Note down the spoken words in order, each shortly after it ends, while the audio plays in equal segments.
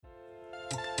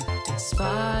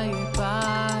Inspired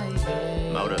by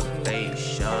it.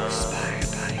 Motivation.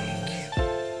 Inspired by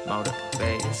EQ.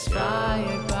 Motivation.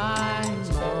 Inspired by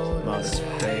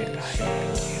motivation.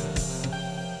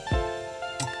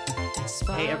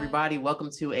 Hey everybody,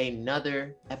 welcome to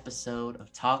another episode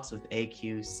of Talks with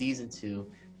AQ Season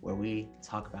 2, where we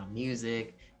talk about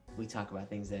music, we talk about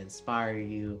things that inspire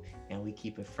you, and we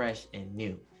keep it fresh and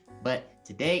new. But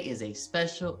today is a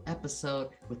special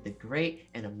episode with the great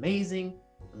and amazing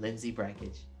Lindsay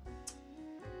Brackage.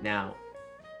 Now,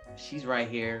 she's right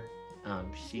here.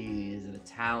 She is a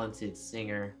talented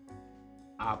singer,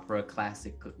 opera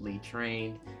classically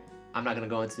trained. I'm not going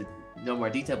to go into no more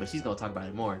detail, but she's going to talk about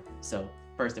it more. So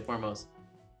first and foremost,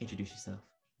 introduce yourself.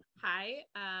 Hi,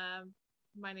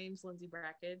 my name's Lindsay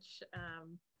Brackage.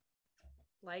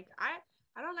 I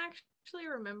don't actually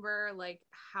remember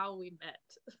how we met.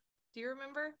 Do you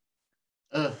remember?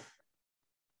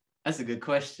 That's a good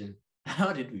question.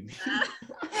 How did we meet?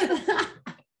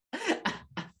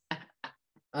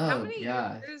 How many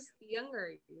years younger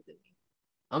are you than me?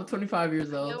 I'm 25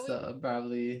 years old, so I'm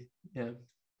probably Yeah,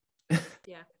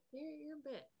 you're a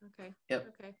bit. Okay.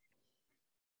 Yep. Okay.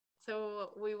 So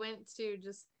we went to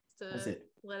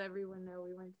let everyone know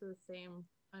we went to the same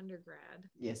undergrad.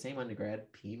 Yeah, same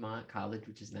undergrad, Piedmont College,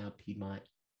 which is now Piedmont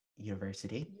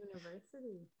University.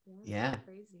 Yeah.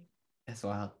 Crazy. That's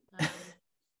wild.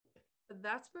 But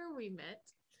that's where we met,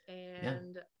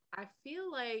 and I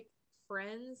feel like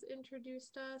friends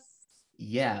introduced us.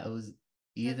 Yeah, it was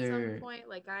either at some point,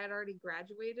 like I had already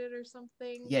graduated or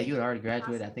something. Yeah, you had already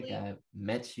graduated. Possibly. I think I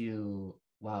met you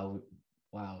while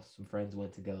some friends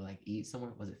went to go like eat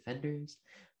somewhere. Was it Fender's?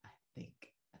 I think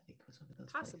it was one of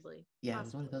those. Possibly. Places. Yeah, Possibly. It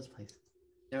was one of those places.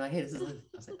 They're like, "Hey, this is Liz."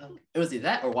 I was like, "Oh, it was either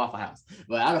that or Waffle House."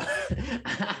 But I don't.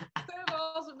 Could have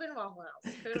also been Waffle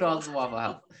House. Could also Waffle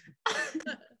House.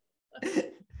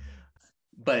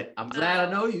 But I'm glad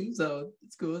I know you, so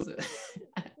it's cool. I'm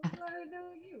glad I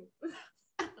know you.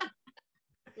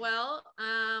 Well,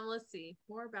 let's see.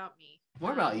 More about me.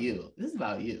 More about you. This is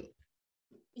about you.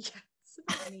 Yeah, it's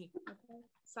about me. Okay?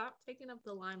 Stop taking up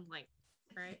the limelight,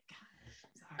 right?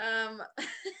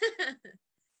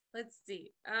 Let's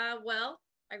see. Well,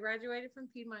 I graduated from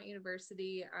Piedmont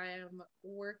University. I am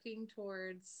working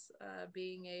towards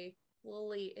being a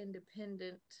fully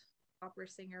independent opera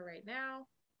singer right now.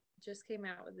 Just came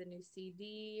out with a new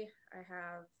CD. I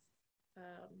have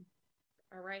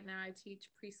right now I teach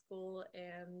preschool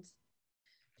and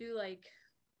do like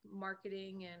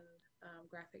marketing and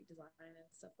graphic design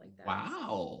and stuff like that.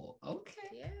 Wow.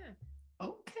 Okay. Yeah.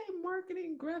 Okay,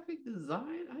 marketing, graphic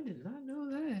design. I did not know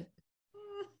that.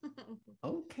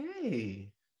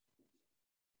 Okay.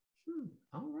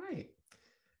 All right.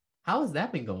 How has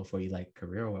that been going for you, like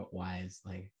career-wise?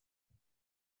 Like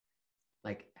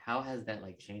how has that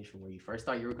like changed from where you first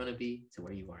thought you were going to be to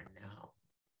where you are now?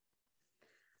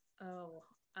 Oh,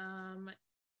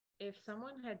 if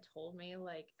someone had told me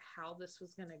like how this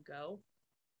was gonna go,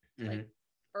 like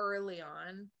early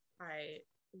on, I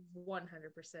 100%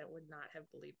 would not have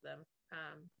believed them.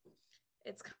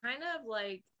 It's kind of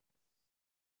like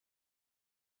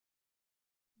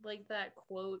that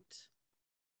quote,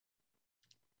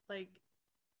 like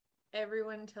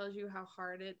everyone tells you how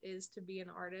hard it is to be an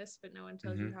artist, but no one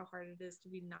tells you how hard it is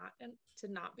to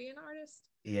not be an artist.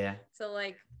 Yeah. So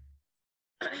like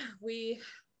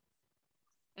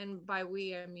and by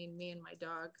we I mean me and my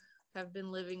dog, have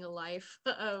been living a life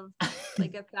of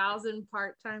like 1,000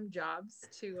 part-time jobs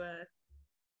to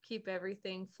keep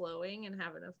everything flowing and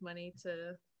have enough money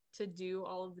to do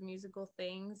all of the musical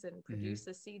things and produce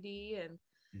a CD and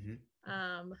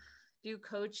do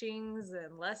coachings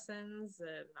and lessons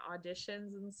and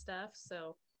auditions and stuff.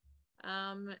 So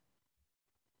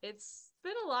it's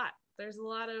been a lot. There's a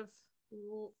lot of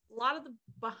the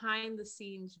behind the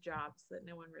scenes jobs that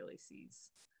no one really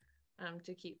sees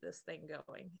to keep this thing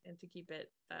going and to keep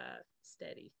it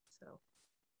steady. So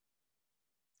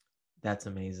that's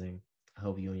amazing. I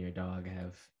hope you and your dog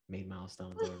have made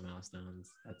milestones over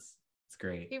milestones. It's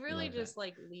great. He really just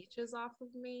like leeches off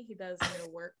of me. He does no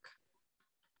work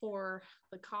for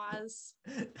the cause.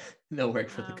 No work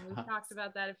for the cause. We've talked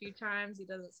about that a few times. He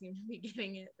doesn't seem to be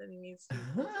getting it, that he needs to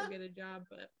also get a job,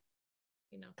 but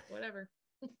whatever.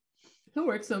 He'll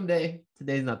work someday.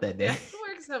 Today's not that day. Yeah, he'll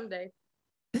work someday.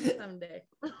 Someday.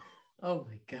 Oh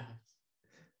my gosh.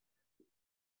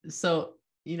 So,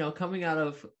 coming out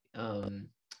of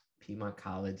Piedmont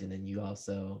College, and then you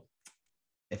also,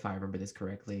 if I remember this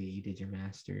correctly, you did your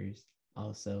master's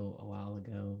also a while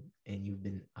ago, and you've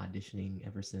been auditioning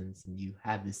ever since, and you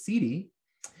have the CD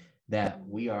that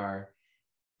we are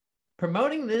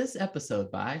promoting this episode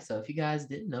by. So if you guys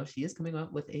didn't know, she is coming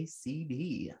up with a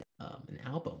CD, an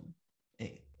album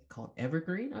called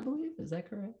Evergreen, I believe. Is that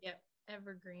correct? Yep,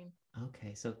 Evergreen.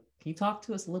 Okay, so can you talk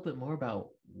to us a little bit more about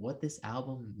what this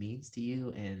album means to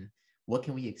you and what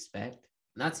can we expect?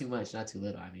 Not too much, not too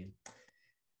little. I mean,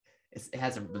 it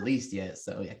hasn't released yet,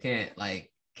 so I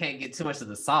can't get too much of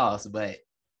the sauce, but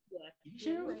Yeah, you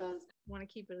share it with us? Want to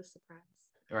keep it a surprise.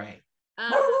 Right.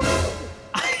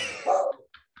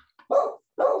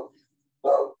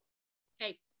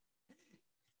 Hey,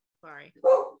 sorry.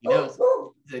 You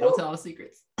know, they don't tell all the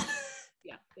secrets.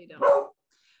 Yeah, they don't.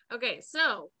 Okay,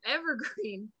 so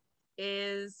Evergreen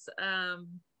is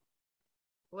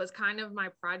was kind of my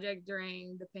project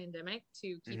during the pandemic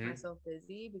to keep myself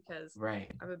busy because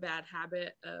right. I have a bad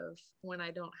habit of when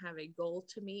I don't have a goal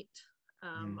to meet,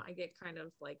 I get kind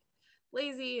of like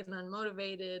lazy and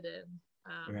unmotivated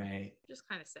and right. just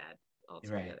kind of sad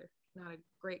altogether. Right. Not a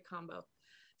great combo.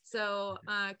 So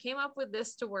came up with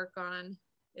this to work on.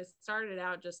 It started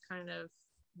out just kind of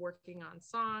working on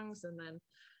songs and then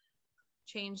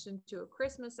changed into a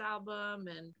Christmas album.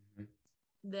 And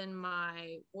then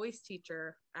my voice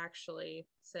teacher actually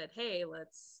said, hey,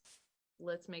 let's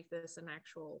make this an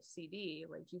actual CD.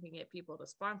 Like you can get people to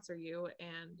sponsor you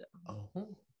and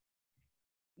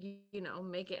you know,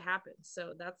 make it happen.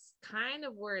 So that's kind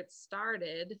of where it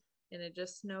started, and it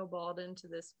just snowballed into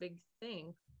this big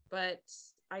thing. But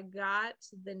I got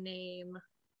the name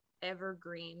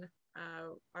Evergreen.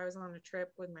 I was on a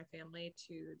trip with my family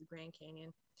to the Grand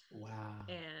Canyon. Wow.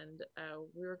 And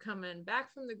we were coming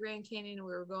back from the Grand Canyon.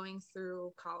 We were going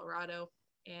through Colorado,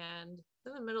 and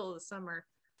in the middle of the summer,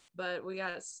 but we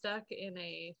got stuck in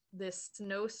this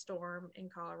snowstorm in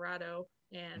Colorado,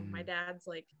 and my dad's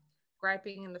like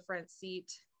griping in the front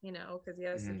seat, you know, because he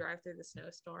has to drive through the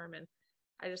snowstorm. And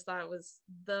I just thought it was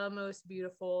the most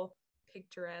beautiful,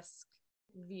 picturesque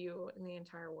view in the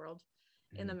entire world,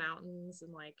 in the mountains,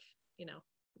 and like, you know,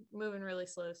 moving really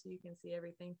slow so you can see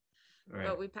everything. Right.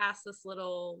 But we passed this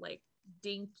little like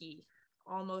dinky,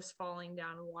 almost falling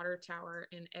down water tower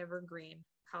in Evergreen,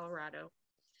 Colorado,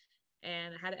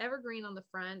 and it had Evergreen on the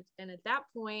front. And at that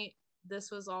point,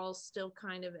 this was all still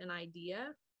kind of an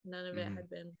idea. None of it had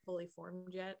been fully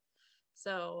formed yet.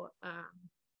 So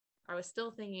I was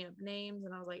still thinking of names,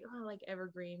 and I was like, oh, I like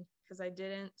Evergreen, because I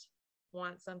didn't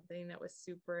want something that was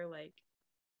super like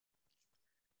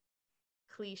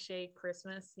cliche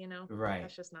Christmas, you know? Right.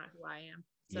 That's just not who I am.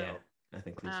 So, yeah,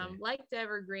 nothing cliche. Liked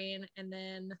Evergreen, and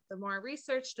then the more I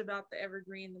researched about the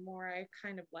Evergreen, the more I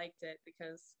kind of liked it,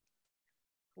 because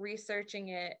researching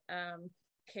it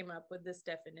came up with this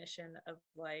definition of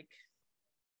like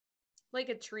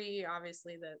a tree,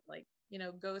 obviously, that like, you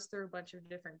know, goes through a bunch of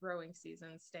different growing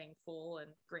seasons, staying full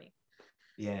and green.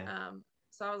 Yeah.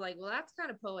 So I was like, well, that's kind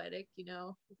of poetic, you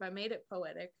know, if I made it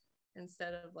poetic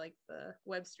instead of like the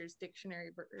Webster's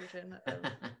dictionary version of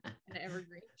an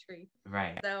evergreen tree.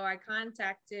 Right. So I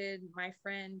contacted my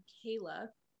friend Kayla,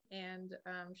 and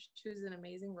she was an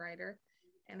amazing writer,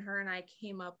 and her and I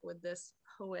came up with this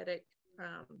poetic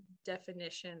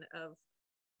definition of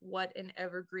what an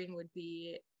evergreen would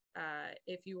be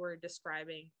if you were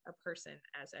describing a person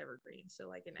as evergreen. So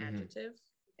like an adjective.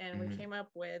 And we came up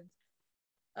with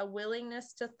a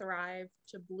willingness to thrive,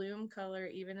 to bloom color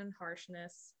even in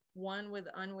harshness, one with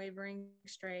unwavering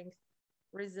strength,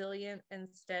 resilient and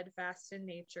steadfast in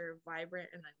nature, vibrant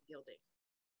and unyielding.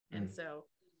 And so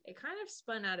it kind of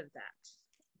spun out of that.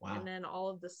 Wow. And then all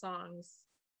of the songs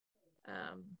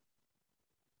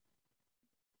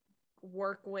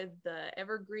work with the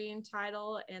evergreen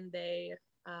title, and they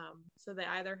so they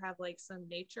either have like some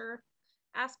nature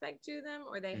aspect to them,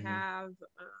 or they have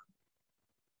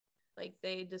like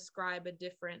they describe a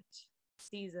different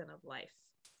season of life.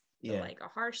 So like a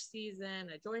harsh season,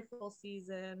 a joyful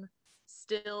season,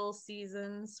 still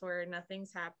seasons where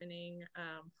nothing's happening,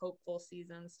 hopeful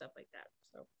seasons, stuff like that.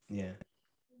 So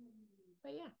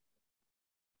but yeah,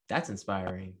 that's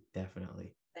inspiring.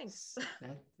 Definitely. Thanks.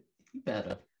 You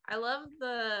better. I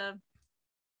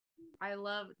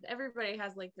love everybody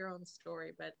has like their own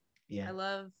story, but I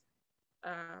love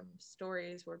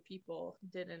stories where people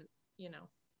didn't, you know,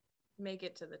 make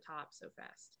it to the top so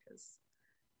fast, because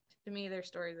to me their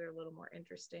stories are a little more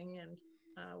interesting. And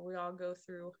we all go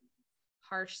through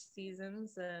harsh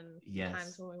seasons and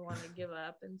times when we want to give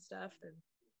up and stuff, and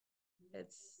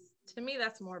it's, to me,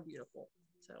 that's more beautiful.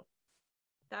 So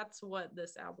that's what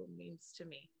this album means to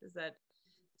me, is that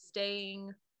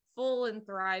staying full and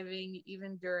thriving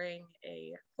even during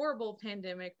a horrible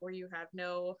pandemic where you have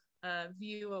no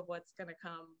view of what's going to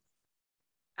come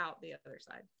out the other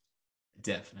side.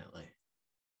 Definitely.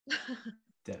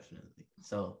 Definitely.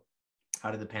 So How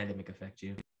did the pandemic affect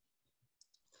you?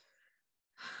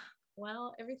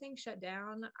 Well, everything shut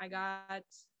down. I got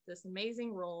this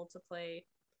amazing role to play,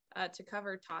 to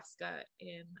cover Tosca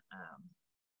in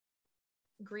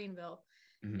Greenville.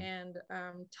 Mhm.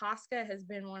 And Tosca has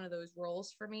been one of those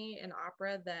roles for me in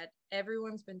opera that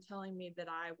everyone's been telling me that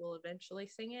I will eventually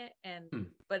sing it,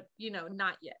 and but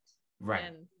not yet. Right.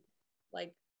 And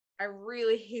like, I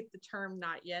really hate the term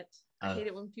 "not yet." I hate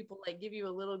it when people like give you a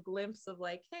little glimpse of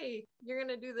like, "Hey, you're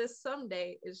gonna do this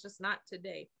someday." It's just not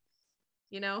today,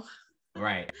 you know.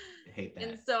 Right. I hate that.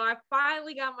 And so I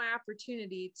finally got my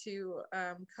opportunity to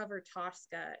cover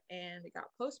Tosca, and it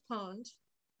got postponed.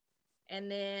 And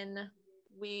then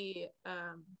we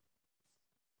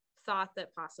thought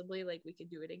that possibly like we could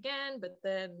do it again, but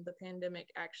then the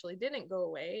pandemic actually didn't go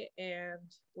away,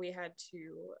 and we had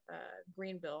to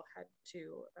Greenville had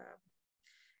to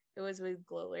it was with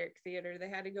Glow Lyric Theater. They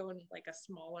had to go in like a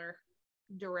smaller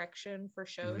direction for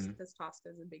shows because Tosca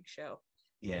is a big show.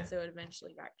 Yeah. So it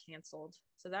eventually got canceled.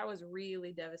 So that was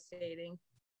really devastating.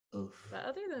 Oof. But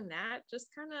other than that,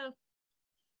 just kind of,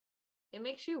 it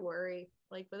makes you worry.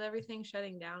 Like with everything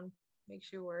shutting down,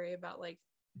 makes you worry about like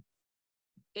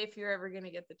if you're ever going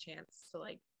to get the chance to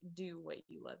like do what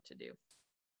you love to do,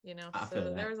 I so feel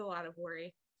that. there was a lot of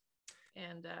worry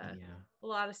and a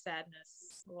lot of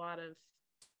sadness, a lot of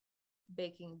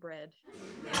baking bread.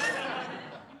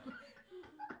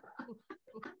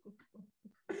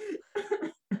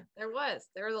 There was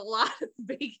a lot of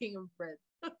baking of bread.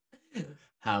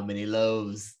 How many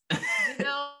loaves?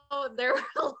 There were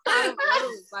a lot of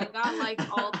loaves. I got like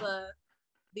all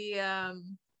the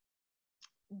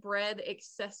bread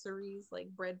accessories, like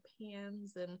bread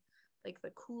pans and like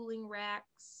the cooling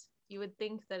racks. You would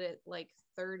think that at like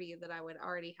 30 that I would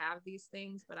already have these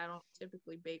things, but I don't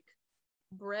typically bake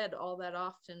bread all that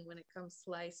often when it comes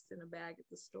sliced in a bag at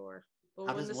the store.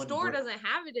 But when the store doesn't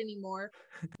have it anymore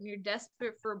and you're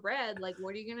desperate for bread, like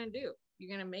what are you gonna do?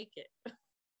 You're gonna make it.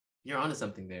 You're onto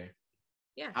something there.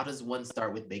 Yeah. How does one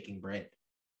start with baking bread?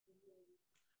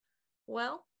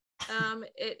 Well,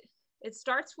 it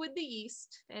starts with the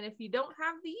yeast, and if you don't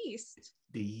have the yeast,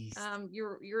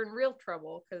 you're in real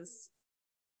trouble because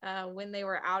when they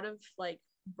were out of like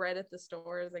bread at the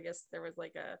stores, I guess there was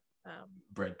like a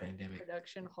bread pandemic,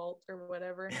 production halt or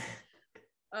whatever.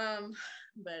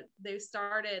 But they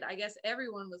started, I guess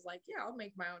everyone was like, yeah, I'll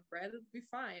make my own bread, it'll be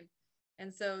fine.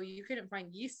 And so you couldn't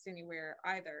find yeast anywhere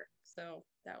either. So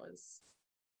that was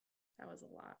a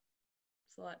lot.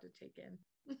 It's a lot to take in.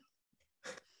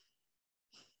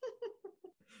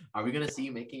 Are we gonna see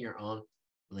you making your own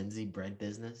Lindsay bread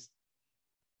business?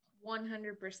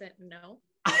 100% no.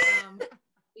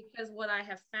 Because what I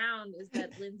have found is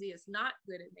that Lindsay is not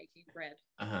good at making bread.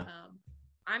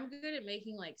 I'm good at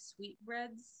making like sweet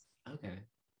breads. Okay.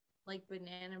 Like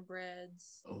banana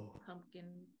breads,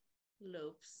 pumpkin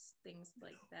loaves, things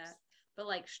like that. But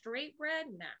like straight bread,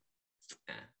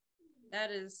 nah.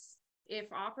 That is,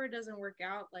 if opera doesn't work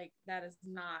out, like that is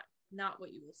not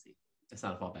what you will see. It's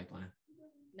not a fallback plan.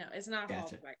 No, it's not a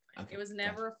fallback plan. Okay. It was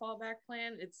never a fallback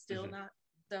plan. It's still not.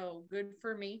 So good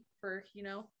for me for,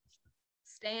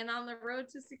 staying on the road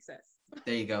to success.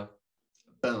 There you go.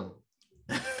 Boom.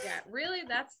 Yeah, really,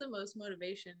 that's the most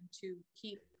motivation to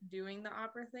keep doing the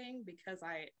opera thing because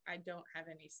I don't have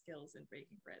any skills in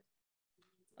baking bread.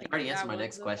 Like, you already answered my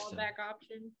next question. Fallback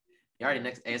option. You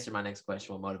already answered my next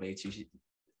question. What motivates you?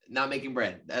 Not making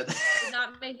bread.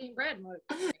 Not making bread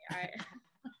motivates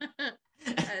me.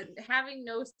 Having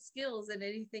no skills in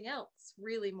anything else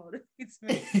really motivates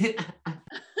me.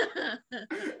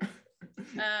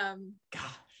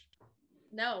 Gosh.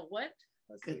 No, what?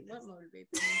 Let's see, what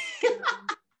motivates me?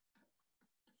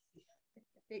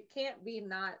 It can't be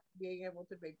not being able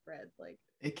to bake bread. Like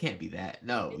it can't be that.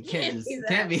 No, it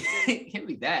can't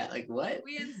be that. Like what?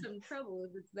 We in some trouble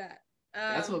if it's that.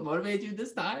 That's what motivated you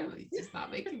this time? Like, just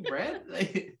not making bread?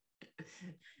 Like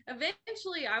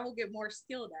eventually I will get more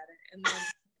skilled at it, and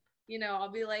then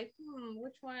I'll be like,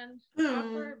 which one?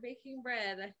 Opera, baking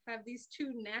bread. I have these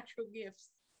two natural gifts.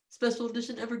 Special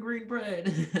edition evergreen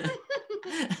bread.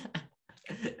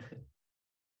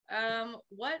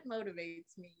 What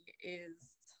motivates me is,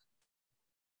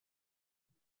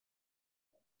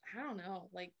 I don't know,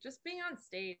 like just being on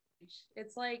stage.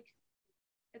 It's like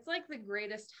the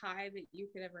greatest high that you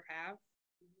could ever have,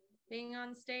 being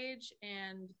on stage,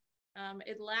 and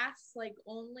it lasts like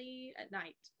only a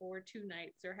night or 2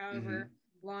 nights or however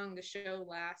long the show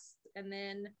lasts, and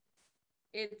then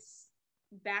it's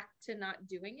back to not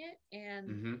doing it.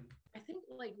 And I think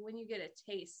like when you get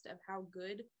a taste of how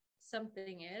good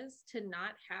something is, to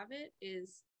not have it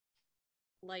is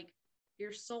like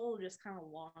your soul just kind of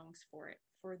longs for it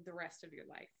for the rest of your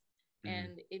life. Mhm.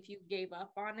 And if you gave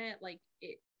up on it, like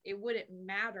it wouldn't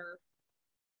matter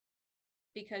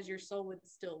because your soul would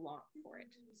still long for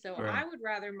it. So Right. I would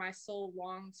rather my soul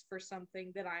longs for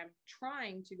something that I'm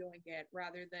trying to go and get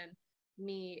rather than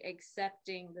me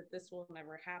accepting that this will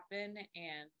never happen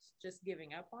and just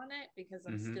giving up on it because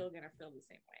I'm Mhm. still going to feel the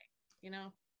same way, you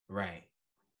know? Right.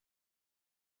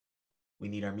 We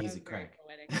need our That was music very crack.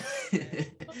 poetic.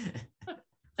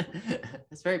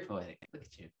 That's very poetic. Look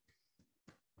at you.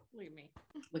 Look at me.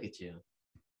 Look at you.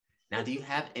 Now, do you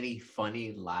have any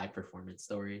funny live performance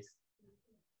stories?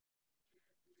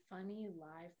 Funny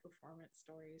live performance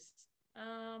stories.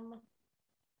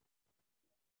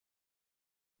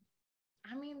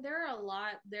 I mean, there are a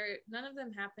lot. There, none of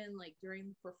them happen like during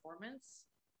the performance,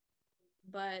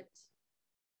 but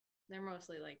they're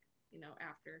mostly like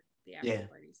after the after Yeah.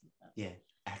 parties and stuff. Yeah.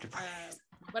 After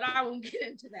But I won't get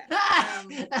into that.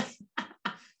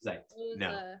 It's like, It was,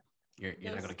 no, you're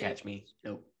no not gonna catch me.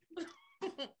 Nope.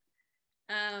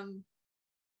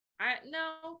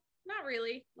 No, not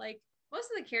really. Like most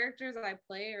of the characters that I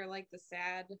play are like the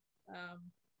sad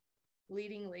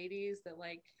leading ladies that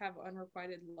like have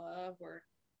unrequited love or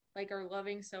like are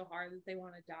loving so hard that they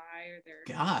want to die or they're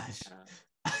Gosh.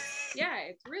 yeah,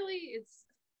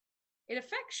 it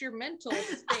affects your mental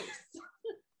space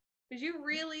because you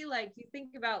really like you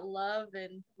think about love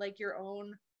and like your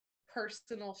own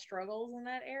personal struggles in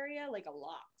that area like a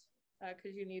lot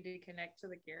because you need to connect to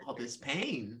the character. All this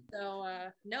pain.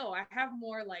 So no, I have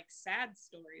more like sad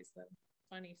stories than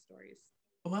funny stories.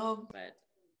 Well, but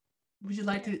would you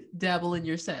like to dabble in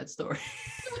your sad story?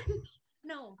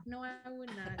 No, I would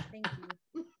not. Thank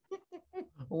you.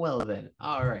 Well then,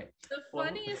 all right. The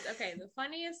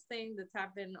funniest thing that's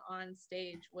happened on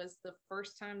stage was the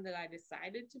first time that I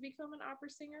decided to become an opera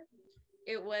singer.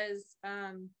 It was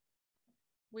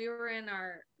we were in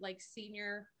our like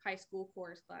senior high school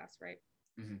chorus class, right?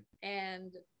 Mm-hmm.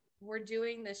 And we're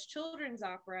doing this children's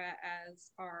opera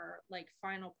as our like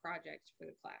final project for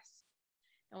the class.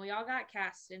 And we all got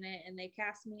cast in it, and they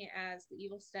cast me as the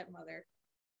evil stepmother.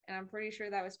 And I'm pretty sure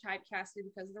that was typecasted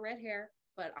because of the red hair,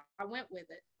 but I went with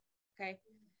it. Okay.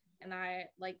 And I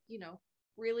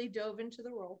really dove into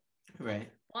the role. Right.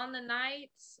 On the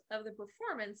night of the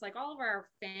performance, like all of our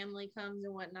family comes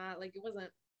and whatnot. Like it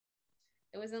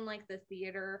wasn't like the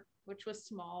theater, which was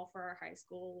small for our high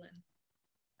school.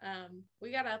 And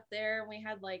we got up there and we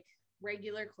had like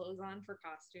regular clothes on for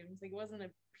costumes. Like it wasn't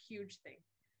a huge thing.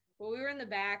 But we were in the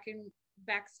back and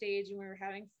backstage and we were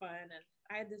having fun, and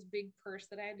I had this big purse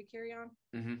that I had to carry on.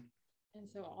 Mm-hmm. And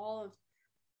so all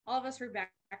of us were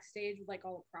backstage with like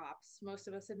all the props. Most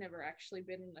of us had never actually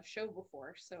been in a show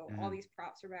before, so all these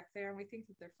props are back there and we think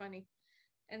that they're funny.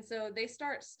 And so they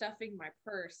start stuffing my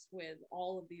purse with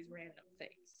all of these random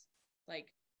things, like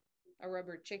a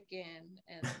rubber chicken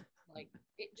and like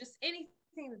just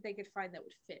anything that they could find that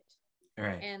would fit.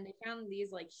 Right. And they found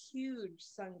these like huge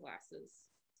sunglasses,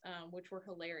 which were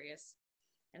hilarious,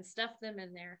 and stuffed them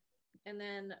in there. And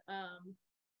then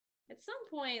at some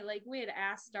point, like we had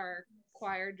asked our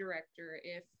choir director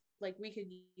if like we could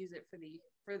use it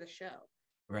for the show.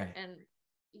 Right. And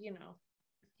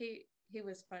he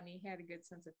was funny. He had a good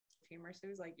sense of humor, so he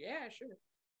was like, "Yeah, sure."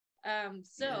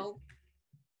 So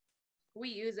we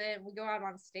use it. We go out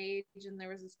on stage, and there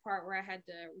was this part where I had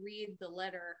to read the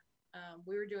letter.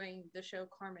 We were doing the show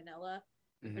Carmenella,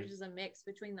 which is a mix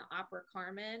between the opera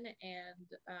Carmen and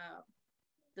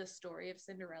the story of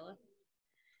Cinderella.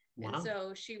 Wow. And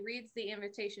so she reads the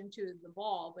invitation to the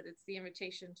ball, but it's the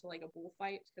invitation to like a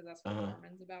bullfight because that's what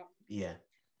Carmen's about. Yeah.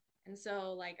 And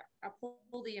so like I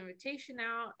pull the invitation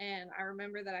out, and I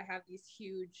remember that I have these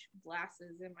huge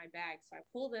glasses in my bag. So I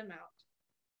pull them out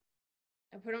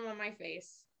and put them on my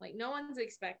face. Like no one's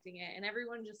expecting it, and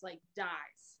everyone just like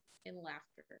dies in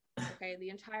laughter. Okay. The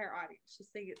entire audience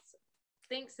just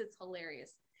thinks it's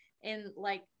hilarious. And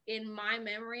like in my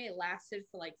memory, it lasted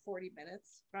for like 40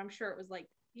 minutes, but I'm sure it was like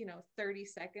 30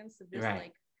 seconds of just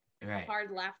like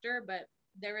hard laughter. But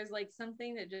there was like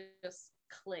something that just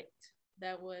clicked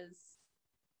that was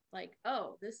like,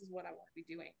 oh, this is what I want to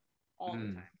be doing all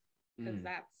the time, because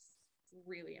that's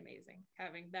really amazing,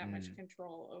 having that much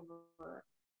control over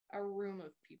a room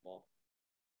of people.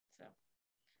 So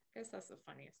I guess that's the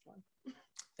funniest one.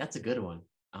 That's a good one.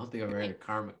 I don't think I've read a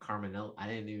Carmenella. I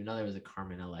didn't even know there was a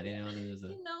Carmenella. I didn't know there was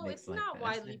a it's like not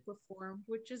widely performed,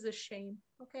 which is a shame.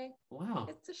 Okay. Wow.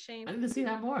 It's a shame. I need to see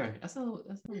that more. That sounds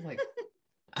like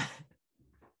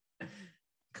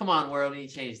come on, world, you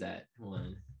change that. Come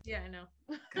on. Yeah, I know.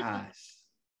 Gosh.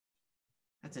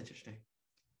 That's interesting.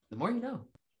 The more you know.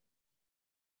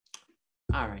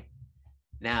 All right.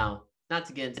 Now, not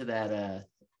to get into that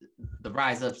the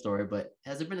rise up story, but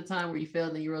has there been a time where you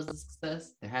failed and you rose to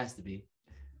success? There has to be.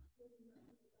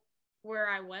 Where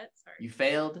I what? Sorry. You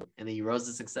failed and then you rose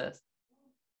to success.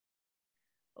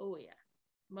 Oh yeah,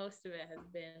 most of it has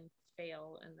been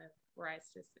fail and then rise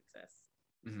to success.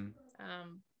 Mm-hmm.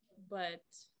 But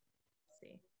let's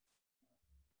see.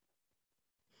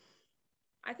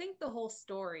 I think the whole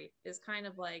story is kind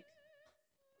of like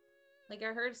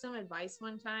I heard some advice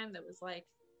one time that was like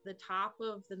the top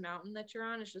of the mountain that you're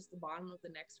on is just the bottom of the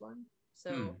next one.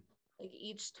 So like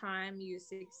each time you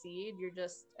succeed, you're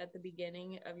just at the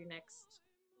beginning of your next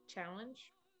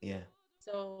challenge. Yeah.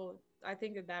 So I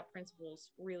think that principle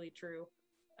is really true.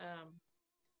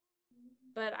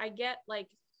 But I get like,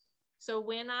 so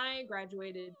when I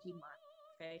graduated Piedmont,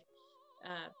 okay,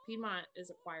 Piedmont is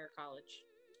a choir college,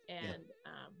 and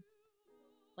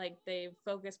like they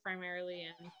focus primarily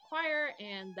in choir,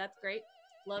 and that's great.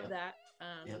 Love that.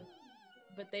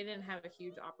 But they didn't have a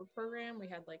huge opera program. We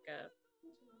had like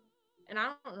and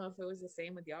I don't know if it was the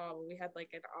same with y'all, but we had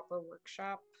like an opera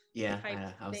workshop. Yeah,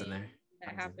 I was in there.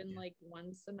 That happened like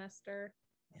one semester.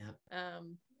 Yeah.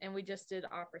 And we just did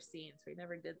opera scenes. We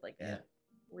never did like a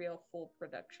real full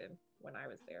production when I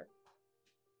was there.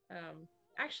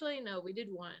 Actually, no, we did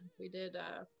one. We did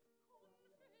what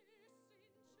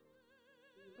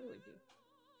did we do?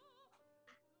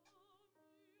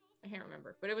 I can't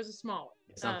remember, but it was a small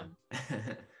one.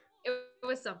 It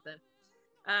was something.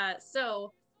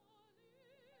 So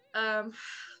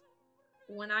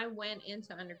when I went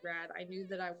into undergrad, I knew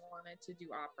that I wanted to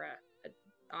do opera.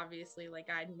 Obviously, like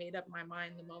I'd made up my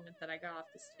mind the moment that I got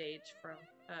off the stage from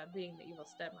being the evil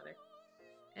stepmother.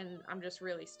 And I'm just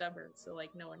really stubborn, so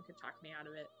like no one could talk me out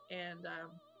of it. And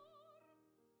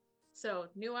so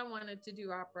knew I wanted to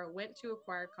do opera, went to a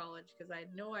choir college because I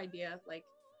had no idea like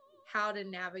how to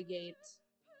navigate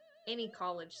any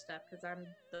college stuff because I'm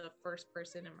the first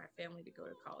person in my family to go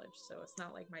to college. So it's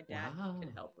not like my dad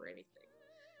could help or anything.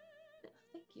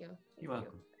 Thank you. You're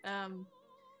welcome.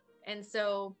 And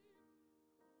so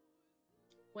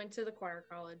went to the choir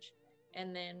college.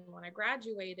 And then when I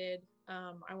graduated,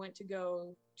 I went to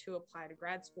go to apply to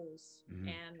grad schools.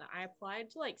 And I applied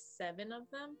to like 7 of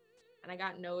them. And I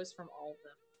got no's from all of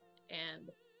them. And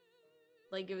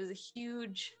like it was a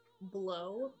huge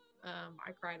blow.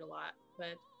 I cried a lot.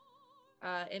 But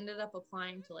ended up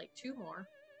applying to like 2 more.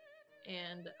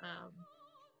 And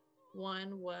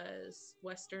one was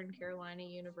Western Carolina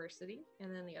University, and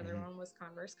then the other one was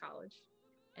Converse College.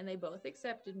 And they both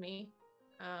accepted me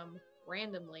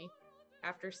randomly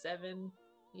after 7,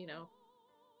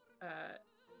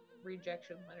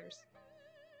 rejection letters.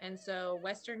 And so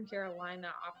Western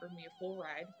Carolina offered me a full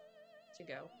ride to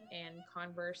go, and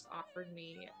Converse offered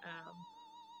me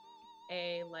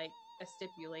a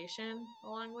stipulation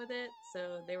along with it.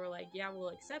 So they were like, yeah, we'll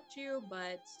accept you,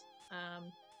 but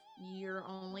you're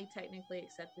only technically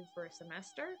accepted for a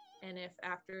semester. And if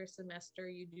after a semester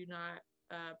you do not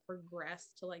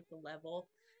progress to like the level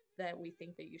that we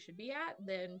think that you should be at,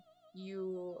 then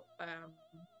you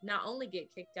not only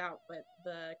get kicked out, but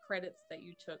the credits that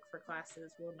you took for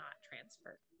classes will not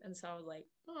transfer. And so I was like,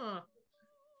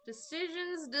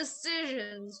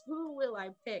 decisions, who will I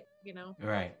pick,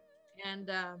 Right.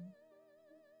 And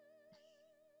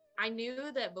I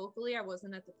knew that vocally I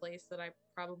wasn't at the place that I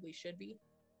probably should be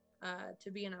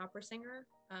to be an opera singer.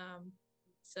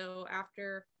 So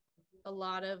after a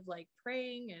lot of like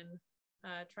praying and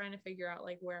trying to figure out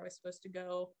like where I was supposed to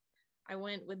go, I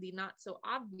went with the not so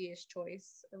obvious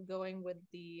choice of going with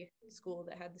the school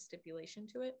that had the stipulation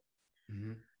to it.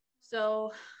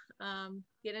 So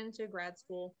get into grad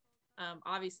school.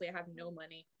 Obviously I have no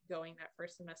money going that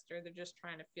first semester. They're just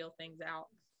trying to feel things out.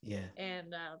 Yeah.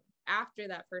 And after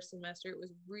that first semester, it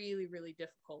was really, really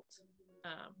difficult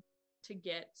to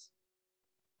get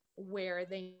where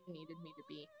they needed me to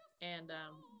be. And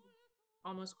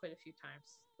almost quit a few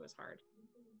times. It was hard.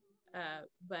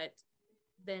 But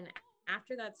then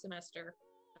after that semester,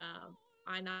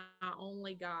 I not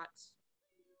only got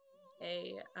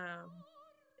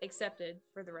accepted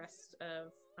for the rest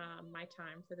of my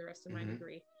time, for the rest of my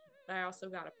degree, but I also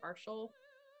got a partial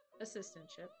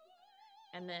assistantship.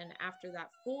 And then after that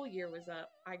full year was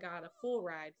up, I got a full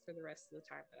ride for the rest of the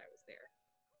time that I was there.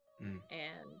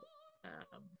 And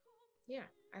yeah,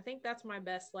 I think that's my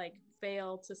best like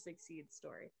fail to succeed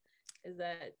story, is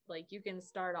that like you can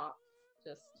start off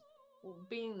just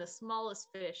being the smallest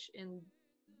fish in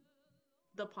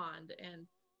the pond and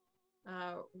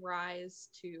rise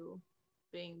to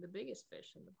being the biggest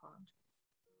fish in the pond.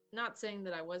 Not saying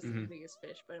that I was the biggest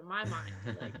fish, but in my mind,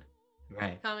 like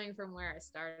right. Coming from where I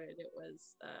started, it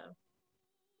was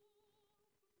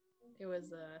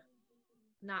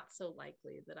not so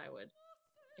likely that I would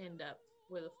end up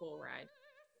with a full ride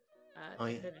Oh,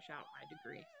 to yeah. finish out my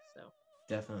degree. So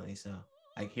Definitely so.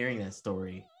 Like hearing that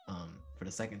story for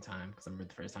the second time, because I remember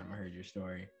the first time I heard your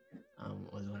story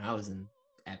was when I was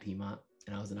at Piedmont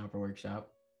and I was in Opera Workshop,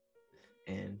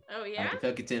 and oh yeah, Dr.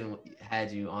 Pilkington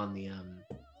had you on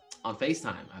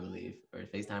FaceTime, I believe, or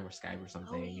FaceTime or Skype or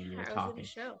something, oh and you were yeah, I was in a talking.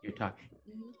 show. You're talking,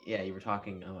 Mhm. yeah, you were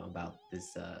talking about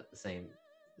this the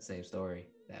same story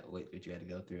that what you had to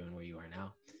go through and where you are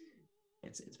now.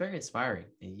 It's very inspiring,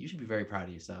 and you should be very proud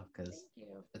of yourself because Thank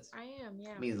you. it I am,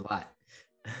 yeah. means a lot.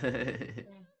 It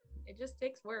Yeah. It just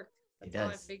takes work. That's how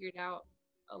I does. figured out.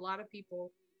 A lot of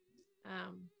people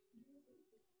um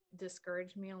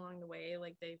discouraged me along the way.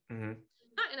 Like they, Hmm.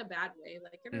 not in a bad way.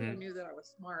 Like everyone Hmm. knew that I was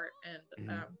smart and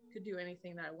Hmm. could do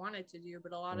anything that I wanted to do,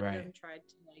 but a lot of Right. them tried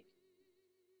to like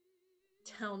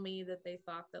tell me that they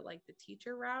thought that like the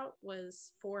teacher route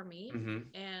was for me, Hmm.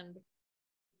 and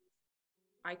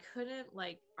I couldn't,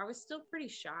 like, I was still pretty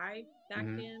shy back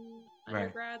Hmm. in Right.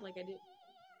 undergrad. Like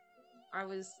I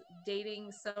was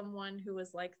dating someone who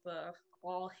was like the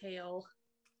all hail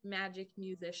magic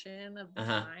musician of the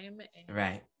Uh-huh. time, and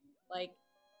Right. like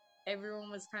everyone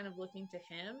was kind of looking to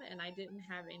him, and I didn't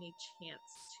have any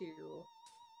chance to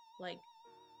like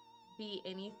be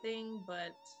anything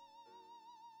but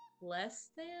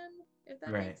less than, if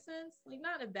that Right. makes sense. Like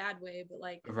not in a bad way, but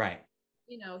like, Right.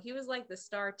 he was like the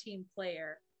star team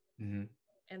player, Hmm.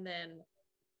 and then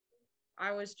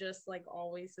I was just like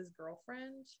always his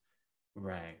girlfriend.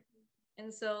 Right.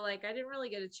 And so like I didn't really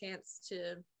get a chance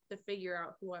to figure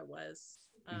out who I was.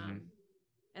 Hmm.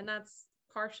 And that's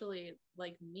partially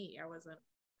like me. I wasn't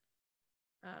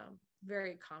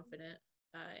very confident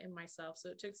in myself, so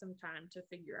it took some time to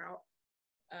figure out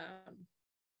um,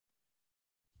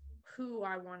 who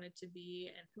I wanted to be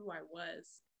and who I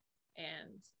was.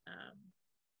 And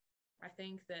I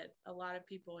think that a lot of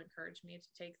people encouraged me to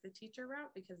take the teacher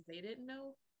route because they didn't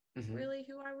know Hmm. really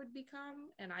who I would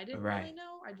become, and I didn't really Right.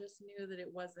 know. I just knew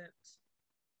that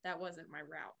that wasn't my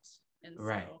route. And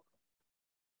Right. so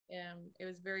it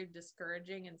was very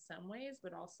discouraging in some ways,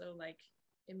 but also like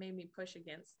it made me push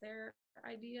against their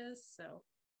ideas. So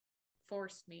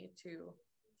forced me to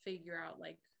figure out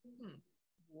like,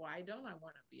 why don't I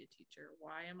want to be a teacher?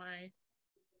 Why am I,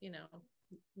 you know,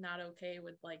 not okay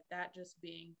with like that just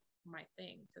being my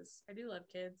thing? Because I do love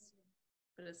kids,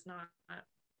 but it's not,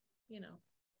 you know,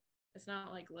 it's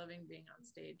not like loving being on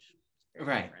stage. It's very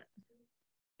Right. different.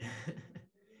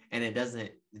 And it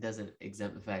doesn't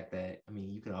exempt the fact that, I mean,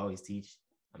 you could always teach.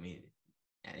 I mean,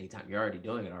 at any time, you're already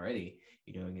doing it already.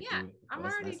 You're doing it Yeah, through I'm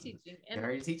voice already lessons. teaching. You're And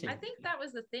already teaching. I think that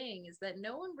was the thing, is that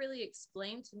no one really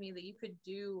explained to me that you could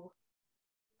do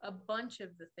a bunch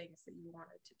of the things that you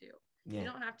wanted to do. Yeah. You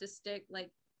don't have to stick,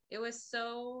 like, it was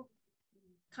so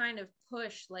kind of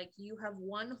push, like you have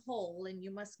one hole and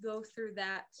you must go through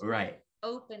that Right.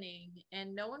 opening,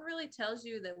 and no one really tells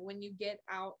you that when you get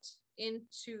out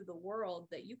into the world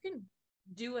that you can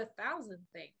do 1,000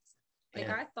 things. Like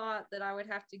Yeah. I thought that I would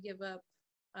have to give up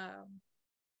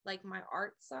like my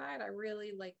art side. I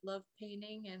really like love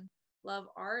painting and love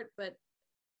art, but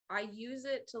I use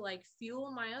it to like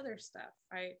fuel my other stuff.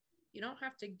 You don't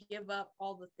have to give up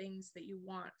all the things that you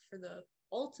want for the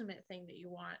ultimate thing that you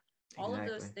want. All of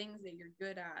those Exactly. things that you're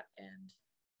good at and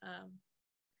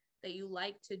that you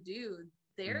like to do,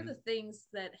 they're Hmm. the things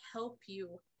that help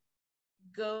you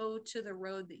go to the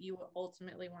road that you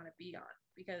ultimately want to be on.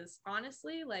 Because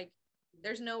honestly, like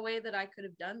there's no way that I could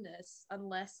have done this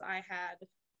unless I had,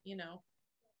 you know,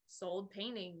 sold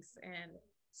paintings and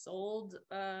sold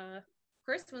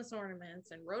Christmas ornaments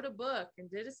and wrote a book and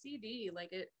did a CD.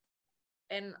 Like it,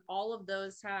 and all of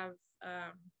those have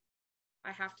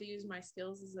I have to use my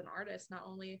skills as an artist, not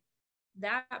only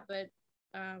that, but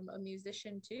a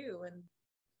musician too. And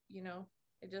you know,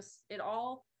 it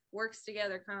all works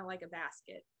together, kind of like a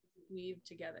basket, weaved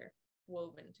together,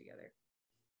 woven together.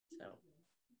 So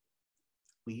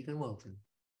Weave and woven.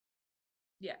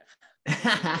 yeah.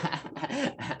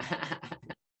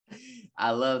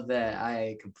 I love that.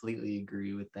 I completely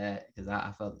agree with that because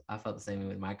I felt the same way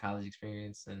with my college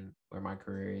experience and where my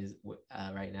career is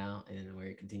right now and where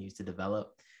it continues to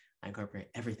develop. I incorporate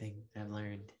everything that I've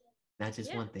learned, not just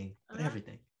Yeah. one thing, but Uh-huh.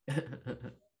 everything.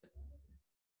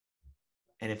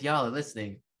 And if y'all are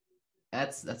listening,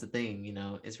 that's the thing,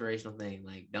 inspirational thing.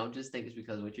 Like, don't just think it's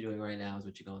because what you're doing right now is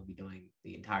what you're going to be doing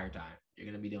the entire time. You're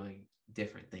going to be doing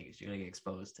different things. You're going to get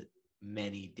exposed to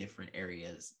many different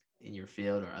areas in your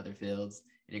field or other fields,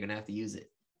 and you're going to have to use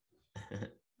it.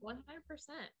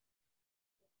 100%.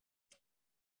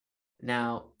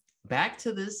 Now, back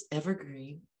to this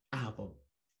evergreen album.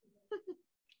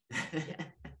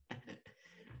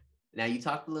 Now you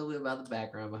talked a little bit about the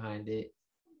background behind it.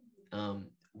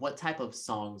 What type of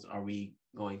songs are we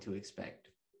going to expect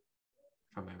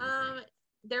from everything?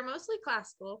 They're mostly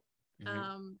classical.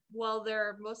 Mhm. Well,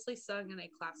 they're mostly sung in a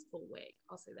classical way.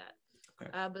 I'll say that.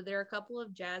 Okay. But there are a couple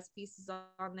of jazz pieces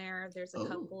on there. There's a Oh.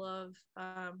 couple of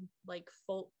like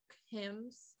folk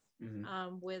hymns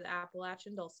Mhm. with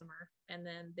Appalachian dulcimer, and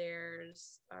then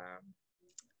there's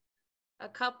a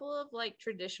couple of like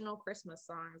traditional Christmas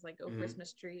songs, like "Oh Mhm.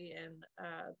 Christmas Tree" and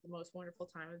 "The Most Wonderful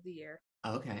Time of the Year."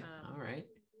 Okay. Um, All right.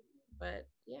 but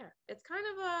yeah, it's kind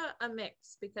of a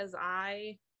mix because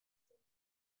I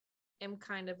am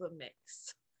kind of a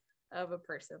mix of a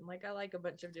person. Like I like a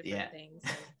bunch of different Yeah. things,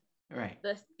 and Right.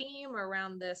 the theme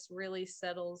around this really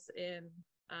settles in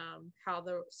how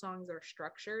the songs are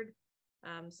structured.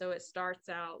 So it starts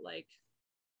out like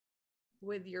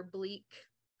with your bleak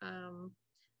um,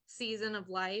 season of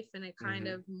life, and it kind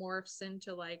Mhm. of morphs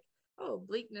into like, oh,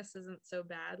 bleakness isn't so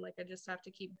bad. Like I just have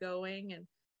to keep going and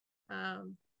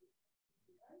um,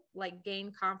 like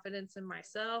gain confidence in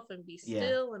myself and be Yeah.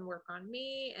 still and work on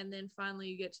me. And then finally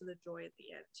you get to the joy at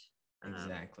the end.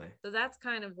 Exactly. So that's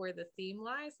kind of where the theme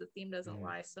lies. The theme doesn't Mhm.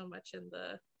 lie so much in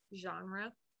the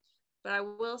genre, but I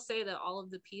will say that all of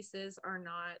the pieces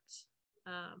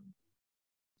um,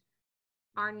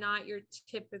 are not your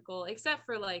typical, except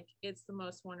for like it's the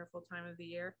most wonderful time of the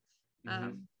year. Mhm.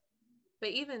 Um, but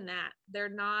even that, they're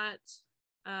not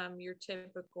your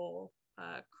typical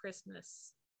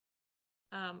Christmas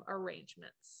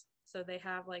arrangements. So they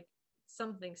have like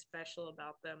something special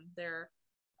about them. They're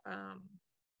um,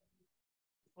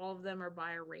 all of them are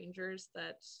by arrangers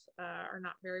that are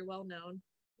not very well known,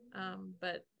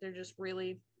 but they're just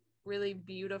really, really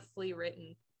beautifully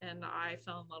written. And I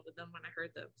fell in love with them when I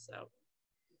heard them. So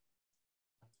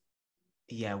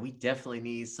Yeah, we definitely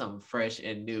need something fresh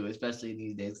and new, especially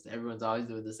these days. Everyone's always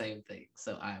doing the same thing.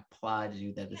 So I applaud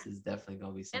you that this yeah. is definitely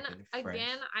going to be And something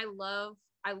again, fresh.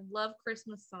 I love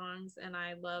Christmas songs, and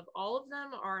I love all of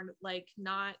them are like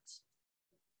not,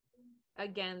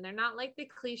 again, they're not like the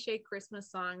cliche Christmas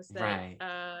songs that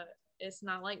Right. it's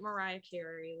not like Mariah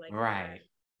Carey. Like I Right.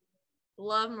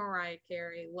 love Mariah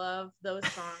Carey, love those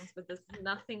songs, but this is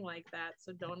nothing like that,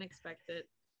 so don't expect it.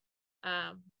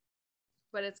 Um,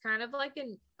 but it's kind of like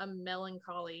a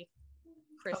melancholy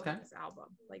Okay. Christmas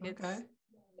album. Like Okay.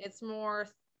 it's more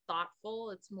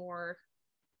thoughtful, it's more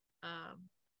um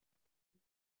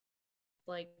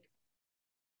like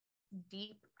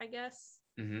deep, I guess.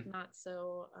 Mm-hmm. Not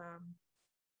so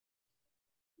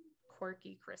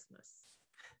quirky Christmas,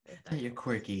 if that Your makes sense.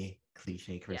 quirky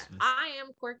cliche Yeah, Christmas. I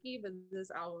am quirky, but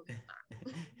this album is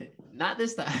not. Not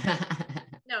this time.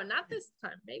 No, not this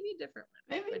time. Maybe a different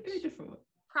maybe one, maybe a which different one.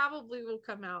 probably will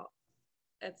come out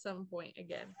at some point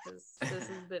again because this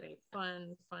has been a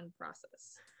fun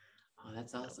process. Oh,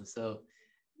 that's So, awesome. So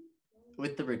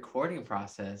with the recording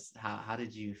process, how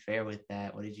did you fare with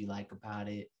that? What did you like about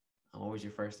it? What was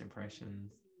your first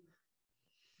impressions?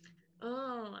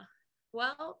 oh,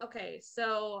 well, okay.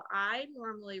 So I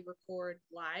normally record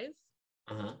live,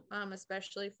 Uh-huh.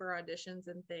 especially for auditions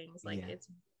and things. Like Yeah. it's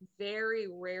very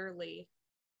rarely,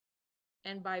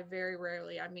 and by very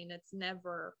rarely, I mean it's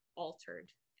never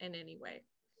altered in any way.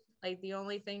 Like the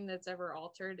only thing that's ever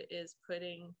altered is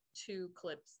putting two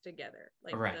clips together.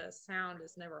 Like Right. the sound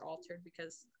is never altered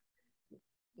because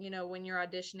when you're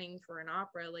auditioning for an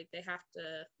opera, like they have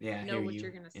to Yeah, I know hear what you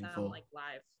you're going to in sound full. like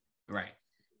live. Right.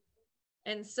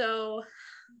 And so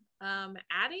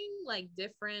adding like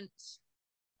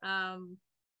um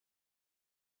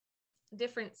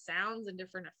different sounds and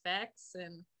different effects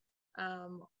and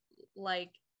um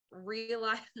like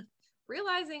realize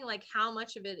realizing like how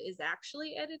much of it is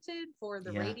actually edited for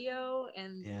the Yeah. radio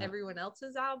and Yeah. everyone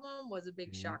else's album was a big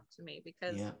Mm-hmm. shock to me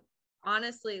because Yeah.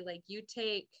 honestly, like you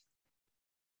take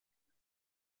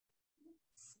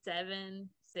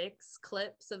 6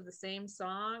 clips of the same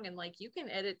song and like you can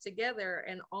edit together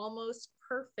an almost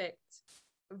perfect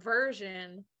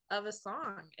version of a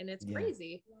song, and it's Yeah.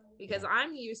 crazy because Yeah.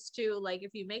 I'm used to like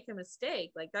if you make a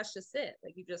mistake, like that's just it.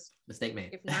 Like you just, Mistake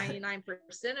made. if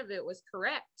 99% of it was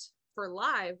correct for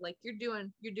live, like you're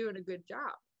doing a good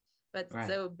job. But Right.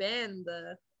 so Ben,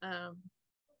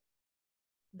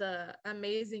 the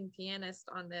amazing pianist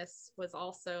on this, was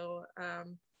also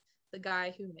the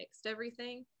guy who mixed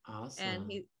everything. And Awesome.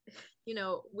 he,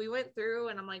 we went through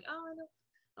and I'm like, oh,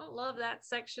 I don't love that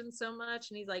section so much.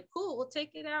 And he's like, cool, we'll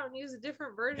take it out and use a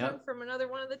different version Yep. from another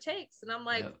one of the takes. And I'm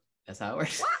like, Yep. That's how it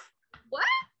works. what? What?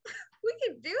 We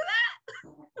can do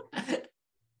that?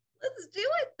 Let's do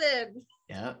it then.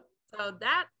 Yep. So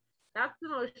that's the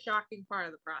most shocking part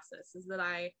of the process, is that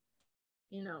I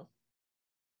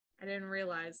didn't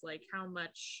realize like how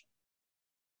much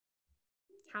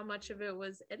how much of it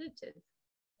was edited.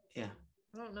 Yeah.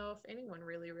 I don't know if anyone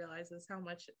really realizes how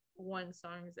much one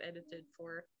song is edited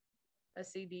for a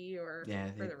CD or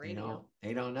Yeah, for the radio.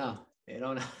 they don't know. They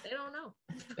don't know. They don't know.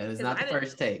 That is 'Cause not I the didn't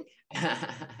first know. take.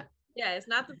 Yeah, it's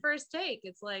not the first take.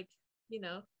 It's like, you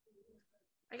know,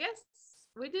 I guess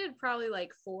we did probably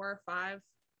like four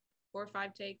or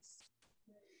five takes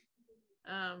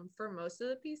for most of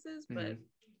the pieces, but Mhm.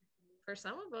 for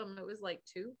some of them it was like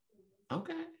two.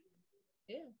 Okay.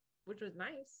 Yeah, which was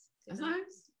nice. That's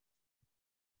nice.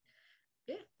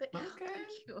 Yeah, but Okay.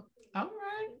 thank you. All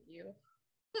right. Thank you.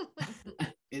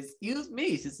 Excuse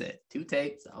me, she said. 2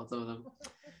 takes on some of them.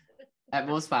 At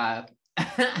most 5.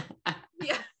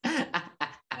 Yeah,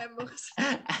 at most.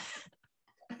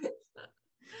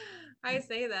 I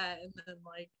say that and then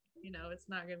like, you know, it's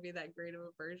not gonna be that great of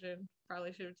a version.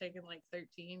 Probably should have taken like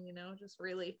 13, you know, just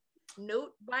really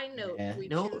note by note. Yeah, We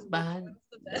note choose which by one's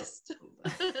the best.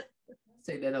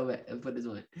 Say that over and put this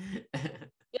one.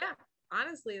 Yeah,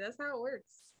 honestly, that's how it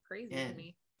works. Crazy Yeah. to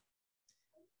me.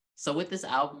 So with this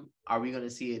album, are we gonna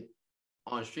see it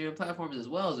on streaming platforms as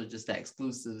well, or just that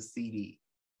exclusive CD?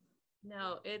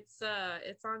 No, it's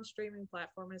on streaming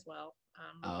platform as well.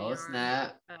 It'll be Oh on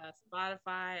snap!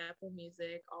 Spotify, Apple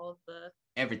Music, all of the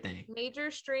Everything.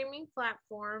 major streaming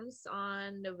platforms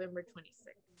on November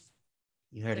 26th.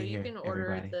 You heard So it you here, can order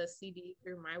everybody. the CD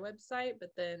through my website,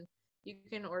 but then you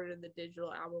can order the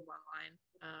digital album online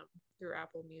through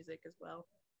Apple Music as well.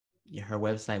 Yeah, her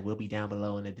website will be down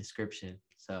below in the description,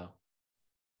 so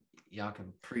y'all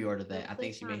can pre-order So that. I think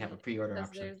click she may on have a it pre-order because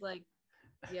option. there's like,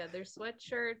 yeah, there's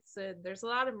sweatshirts and there's a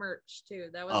lot of merch too.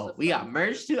 That was Oh, the we got fun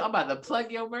merch too. I'm about to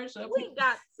plug your merch up. We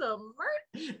got some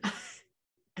merch.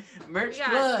 Merch We got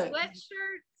plug.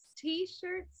 sweatshirts,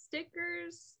 t-shirts,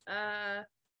 stickers.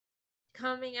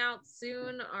 Coming out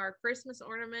soon are Christmas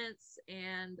ornaments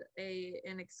and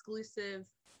an exclusive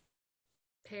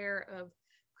pair of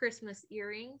Christmas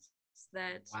earrings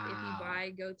that if you Wow.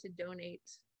 buy go to donate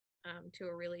to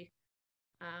a really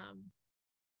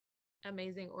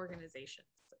amazing organization.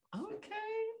 So, Okay.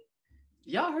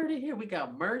 Y'all heard it here. We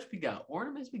got merch, we got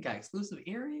ornaments, we got exclusive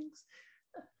earrings.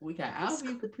 We got album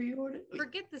you can pre-order.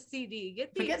 forget the CD.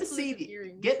 Get the Forget the exclusive CD.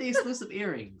 earrings. Get the exclusive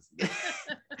earrings.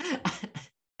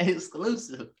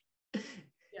 Exclusive. Yeah,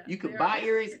 You can they buy are.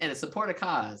 earrings and support a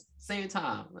cause. Same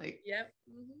time. Like Yep.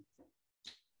 Mm-hmm.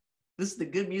 this is the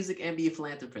good music and be a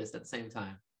philanthropist at the same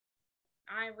time.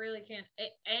 I really can't.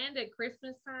 And at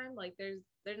Christmas time, like there's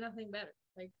nothing better.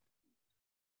 Like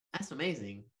That's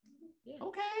amazing. yeah.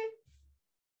 Okay.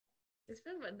 It's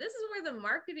been fun. This is where the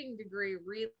marketing degree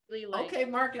really like Okay,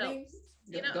 marketing. helps.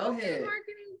 You know, Go okay, ahead.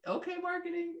 marketing. Okay,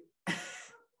 marketing.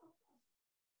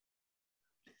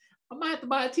 I might have to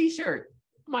buy a t-shirt.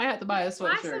 I might have to buy a Buy some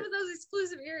sweatshirt. of those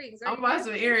exclusive earrings. I'm gonna buy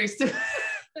some earrings too.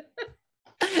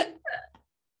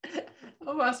 I'm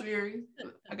gonna buy some earrings.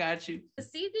 I got you. The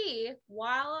CD,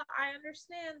 while I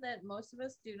understand that most of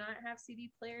us do not have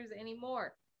CD players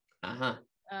anymore, Uh-huh.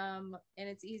 and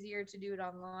it's easier to do it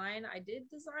online, I did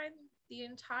design the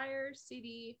entire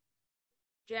CD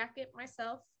jacket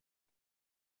myself.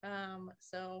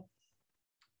 So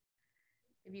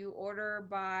if you order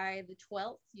by the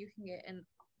 12th, you can get an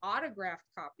autographed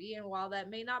copy. And while that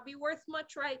may not be worth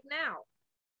much right now,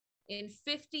 in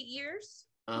 50 years,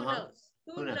 who Uh-huh. knows?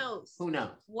 Who knows? Who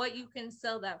knows? What you can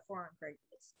sell that for on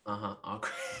Craigslist. Uh-huh.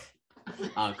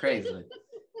 On Craigslist.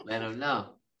 Let them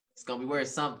know. It's gonna be worth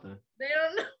something. They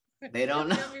don't know. They don't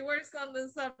know. It's gonna be worth something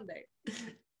someday.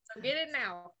 So get it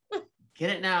now. Get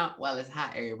it now while it's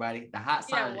hot, everybody. The hot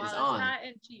sign while is it's on. hot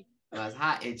and cheap. While it's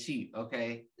hot and cheap,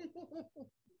 okay?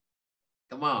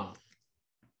 Come on.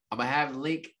 I'm gonna have the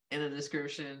link in the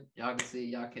description. Y'all can see,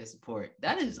 y'all can support.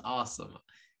 That is awesome.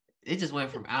 It just went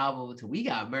from album to we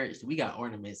got merch, to we got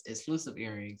ornaments, exclusive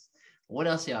earrings. What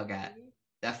else y'all got?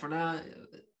 That for now?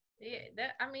 Yeah,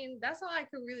 that's all I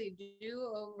could really do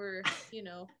over,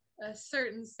 a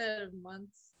certain set of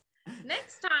months.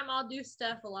 Next time I'll do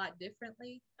stuff a lot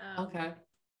differently. Okay.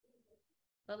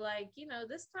 But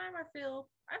this time I feel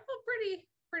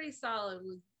pretty solid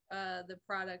with the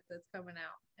product that's coming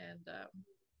out. And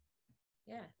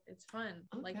yeah, it's fun.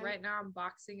 Okay. Like right now I'm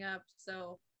boxing up.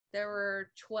 So there were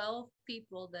 12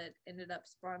 people that ended up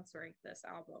sponsoring this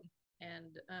album.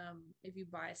 And if you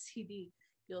buy a CD,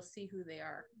 you'll see who they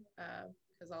are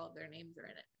because all of their names are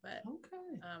in it. But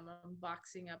Okay. I'm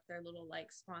boxing up their little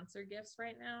sponsor gifts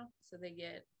right now. So they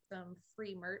get some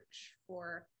free merch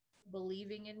for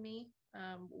believing in me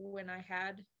when I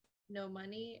had no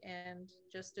money and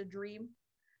just a dream.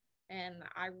 And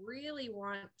I really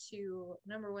want to,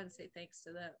 number one, say thanks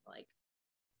to them.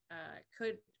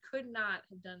 Could not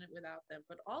have done it without them.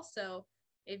 But also,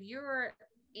 if you're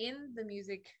in the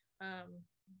music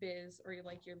biz, or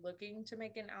like you're looking to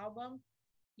make an album,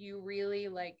 you really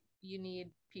like you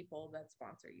need people that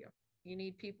sponsor you. You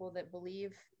need people that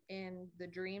believe in the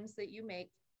dreams that you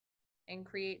make and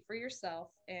create for yourself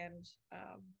and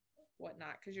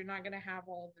whatnot, because you're not going to have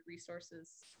all of the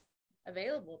resources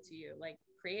available to you. Like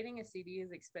creating a CD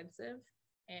is expensive,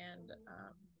 and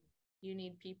you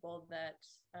need people that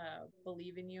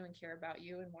believe in you and care about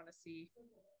you and want to see,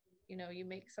 you know, you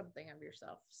make something of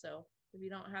yourself. So if you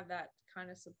don't have that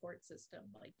kind of support system,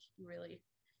 like you really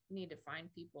need to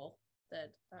find people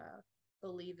that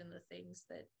believe in the things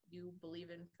that you believe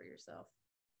in for yourself.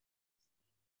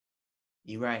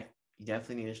 You're right. You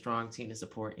definitely need a strong team to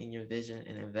support in your vision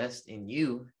and invest in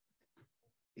you,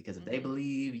 because if they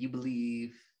believe, you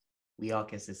believe, we all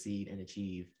can succeed and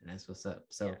achieve, and that's what's up.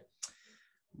 So,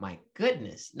 my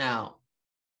goodness. Now,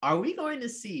 are we going to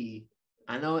see?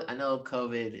 I know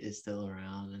COVID is still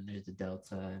around, and there's the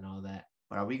Delta and all that.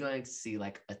 But are we going to see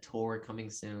like a tour coming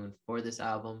soon for this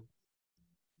album?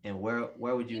 And where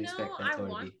would you expect that tour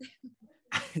to be?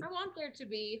 I want there to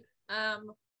be.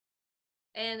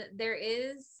 And there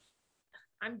is.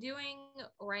 I'm doing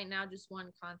right now just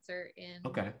one concert in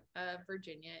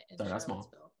Virginia in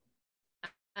Charlottesville.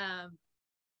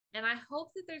 And I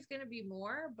hope that there's going to be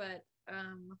more, but I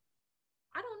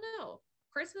don't know.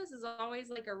 Christmas is always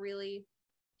like a really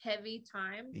heavy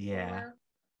time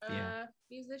for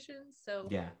musicians. So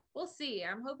we'll see.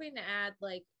 I'm hoping to add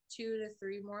like 2 to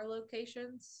 3 more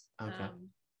locations to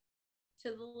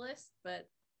the list, but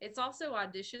it's also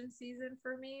audition season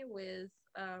for me with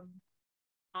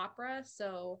opera.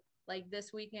 So like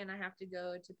this weekend I have to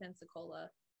go to Pensacola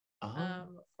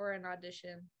for an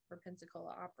audition for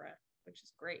Pensacola Opera, which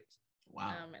is great.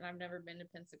 Wow. And I've never been to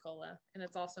Pensacola, and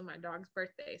it's also my dog's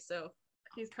birthday, so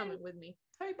he's coming with me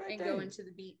and going to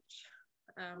the beach.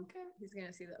 He's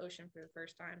gonna see the ocean for the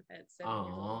first time at 7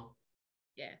 years old.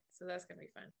 Yeah, so that's gonna be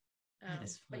fun. That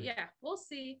is fun. But yeah, we'll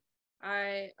see.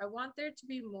 I want there to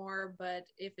be more, but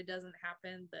if it doesn't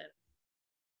happen, then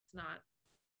it's not.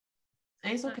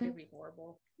 It's okay. Gonna be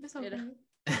horrible. It's okay.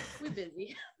 We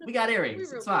busy. We got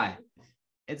earrings. It's fine.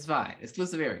 It's fine.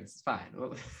 Exclusive earrings. It's fine.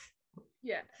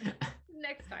 Yeah.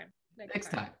 Next time. Next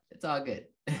time. It's all good.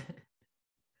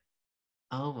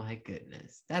 Oh my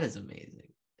goodness. That is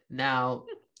amazing. Now,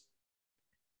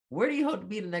 where do you hope to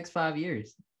be in the next 5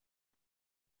 years?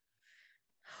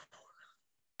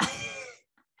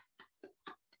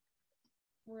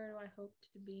 Where do I hope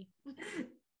to be?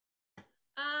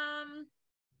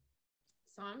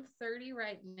 So I'm 30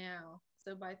 right now.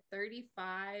 So by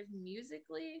 35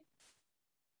 musically,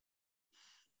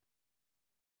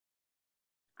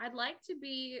 I'd like to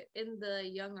be in the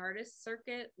young artist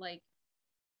circuit, like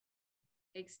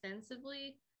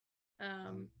extensively.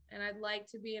 And I'd like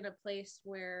to be in a place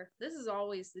where this is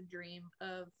always the dream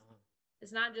of,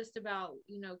 it's not just about,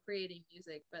 you know, creating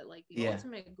music, but like the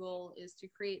ultimate goal is to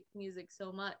create music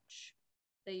so much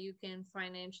that you can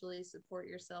financially support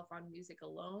yourself on music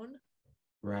alone.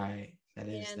 Right. That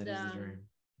is the dream.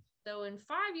 So in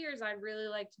 5 years, I'd really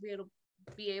like to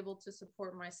be able to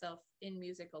support myself in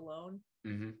music alone.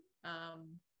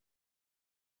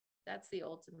 That's the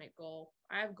ultimate goal.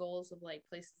 I have goals of like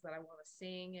places that I want to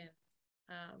sing and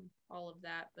all of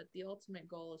that, but the ultimate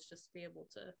goal is just to be able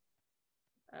to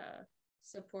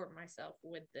support myself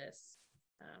with this.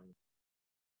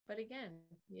 But again,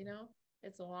 you know,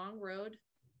 it's a long road.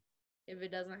 If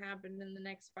it doesn't happen in the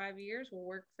next 5 years, we'll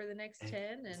work for the next 10.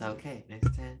 And it's okay.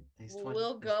 Next 10, next 20.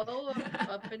 We'll go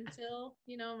up until,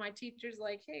 you know, my teacher's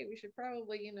like, hey, we should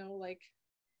probably, you know, like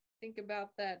think about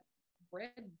that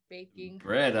bread baking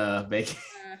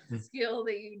skill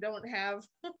that you don't have.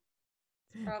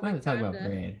 It's probably talk about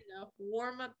bread. You know,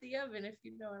 warm up the oven, if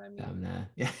you know what I mean. I'm not.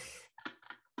 Yeah.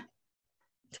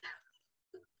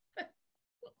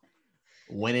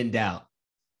 When in doubt,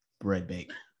 bread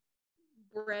bake.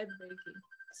 Bread baking.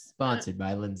 Sponsored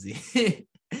by Lindsay.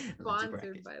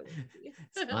 Sponsored by Lindsay.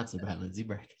 Sponsored by Lindsay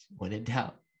Brackage. When in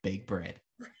doubt, bake bread.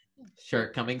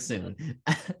 Shirt coming soon.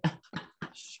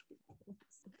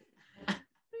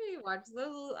 Watch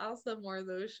those. I'll sell more of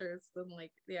those shirts than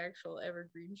like the actual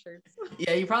evergreen shirts.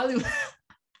 Yeah, you probably.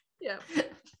 Yeah,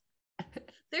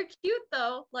 they're cute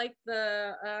though. Like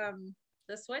the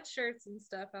sweatshirts and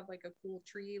stuff have like a cool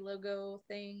tree logo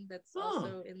thing that's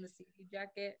also in the CD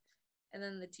jacket, and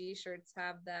then the t-shirts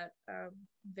have that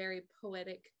very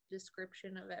poetic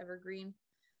description of evergreen.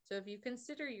 So if you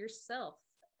consider yourself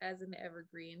as an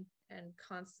evergreen and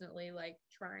constantly like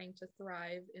trying to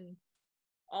thrive in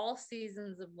all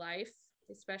seasons of life,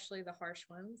 especially the harsh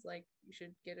ones, like you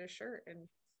should get a shirt and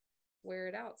wear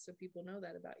it out so people know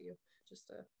that about you.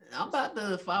 I'm about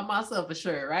to find myself a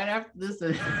shirt right after this.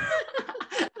 They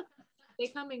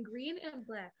come in green and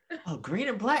black. Oh, green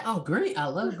and black. Oh, green. I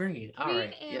love green. All Green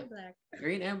right. and Yep. black.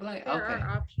 Green and black. There Okay. are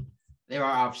options. There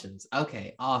are options.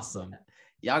 Okay. Awesome.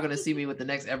 Y'all gonna see me with the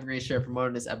next Evergreen shirt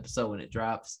promoting this episode when it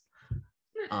drops.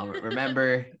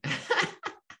 Remember,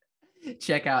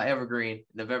 check out Evergreen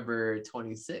November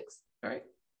 26th. Right?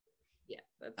 Yeah.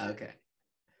 That's okay. It.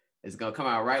 It's gonna come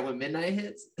out right when midnight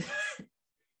hits.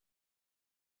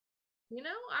 You know,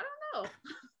 I don't know.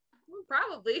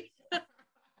 Probably.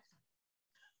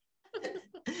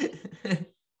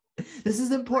 This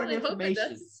is important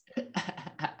information.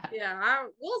 Yeah,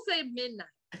 we'll say midnight.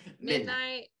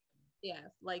 Midnight. Yeah,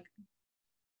 like,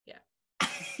 yeah.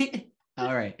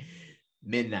 All right.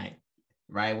 Midnight.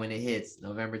 Right when it hits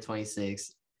November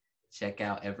 26th. Check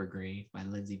out Evergreen by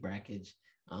Lindsey Brackage.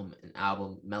 An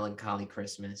album, Melancholy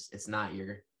Christmas. It's not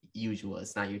your usual,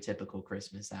 it's not your typical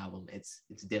Christmas album. It's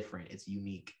different, it's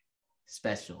unique,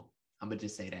 special. I'm gonna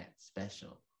just say that.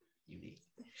 Special, unique.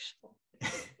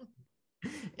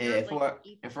 And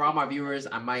for all my viewers,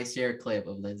 I might share a clip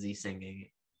of Lindsey singing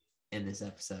in this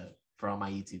episode for all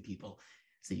my YouTube people,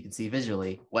 so you can see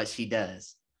visually what she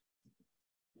does.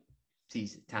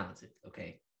 She's talented.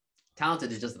 Okay,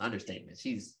 talented is just an understatement.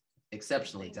 She's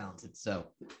exceptionally talented.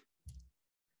 So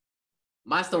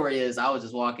my story is, I was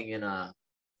just walking in the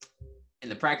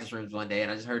practice rooms one day, and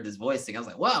I just heard this voice sing. I was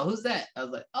like, "Wow, who's that?" I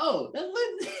was like, "Oh, that's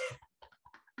Lindsey."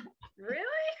 Really?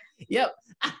 Yep.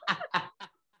 I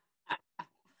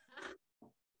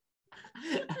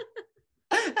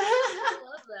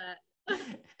love that.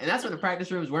 And that's when the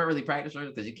practice rooms weren't really practice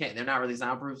rooms, because they're not really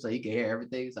soundproof, so you can hear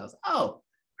everything. So I was like, "Oh."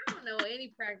 I don't know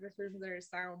any practice rooms that are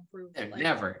soundproof. They're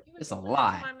never. It's a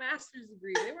lie. My master's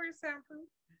degree, they weren't soundproof.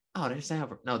 Oh, they're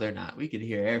soundproof. No, they're not. We could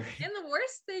hear everything. And the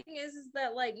worst thing is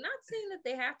that, like, not saying that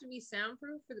they have to be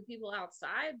soundproof for the people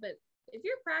outside, but if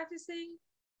you're practicing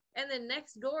and then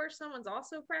next door someone's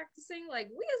also practicing, like,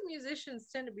 we as musicians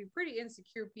tend to be pretty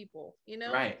insecure people, you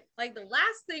know? Right. Like, the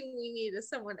last thing we need is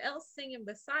someone else singing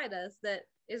beside us that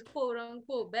is quote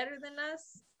unquote better than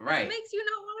us. Right. It makes you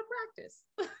not want to practice.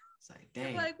 It's like,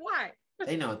 dang. Like, why?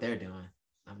 They know what they're doing.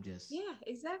 I'm just Yeah,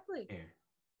 exactly. here.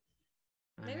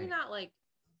 Maybe not like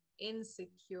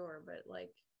insecure, but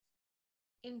like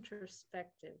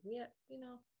introspective. Yeah, you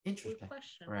know, we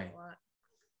question right. a lot.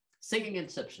 Singing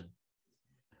Inception.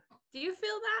 Do you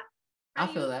feel that? I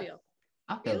feel that.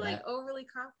 I feel You're that. like overly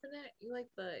confident. You like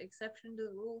the exception to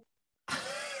the rule.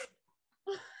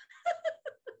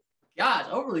 Gosh,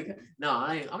 no,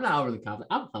 I'm not overly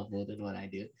confident. I'm comfortable in what I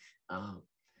do.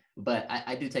 But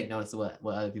I do take notice of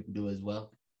what other people do as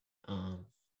well.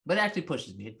 But it actually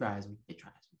pushes me. It drives me. It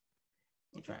drives me.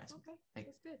 Okay, Like,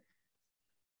 that's good.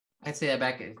 I'd say that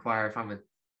back in choir. If I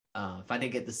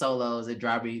didn't get the solos, it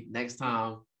drive me. Next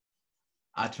time,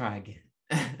 I'll try again.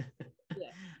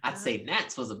 Yeah. I'd say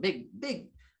Nats was a big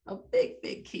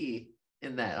key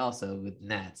in that also with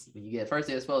Nats. When you get first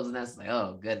day exposed to Nats, it's like,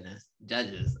 oh goodness,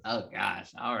 judges. Oh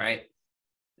gosh, all right.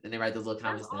 And they write those little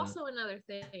comments down. Also another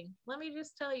thing. Let me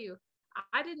just tell you,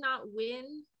 I did not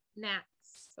win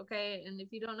Nats. Okay. And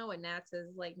if you don't know what Nats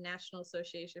is, like National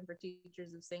Association for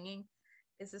Teachers of Singing,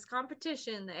 it's this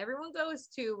competition that everyone goes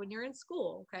to when you're in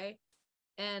school. Okay.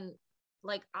 And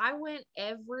like I went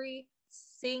every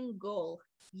single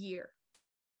year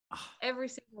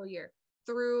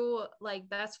through, like,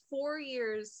 that's 4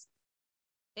 years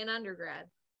in undergrad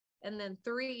and then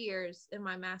 3 years in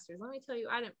my master's. Let me tell you,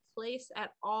 I didn't place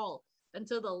at all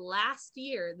until the last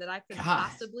year that I could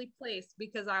possibly place,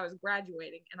 because I was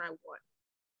graduating and I won.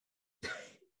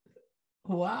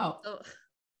 Wow. So,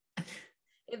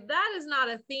 if that is not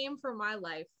a theme for my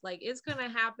life, like, it's gonna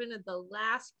happen at the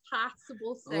last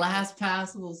possible second.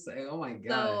 Oh my god.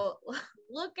 So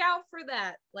look out for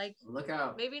that. Like, look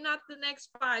out. Maybe not the next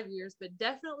 5 years, but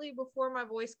definitely before my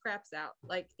voice craps out.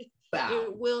 Like, wow.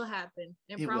 It will happen,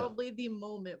 and it probably will. The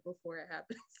moment before it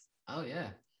happens. Oh yeah,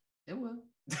 it will.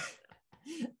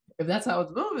 If that's how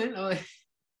it's moving. I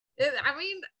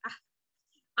mean,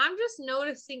 I'm just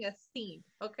noticing a theme.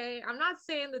 Okay, I'm not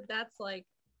saying that that's like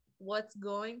what's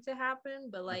going to happen,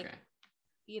 but like, okay,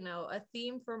 you know, a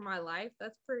theme for my life.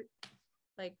 That's pretty,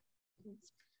 like.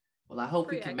 Well, I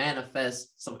hope we can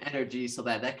manifest some energy so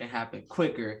that can happen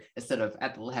quicker instead of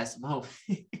at the last moment.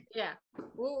 Yeah,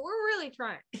 well, we're really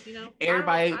trying. You know,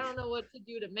 everybody. I don't know what to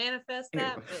do to manifest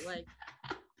that, but like,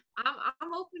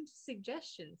 I'm open to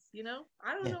suggestions. You know,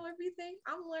 I don't know everything.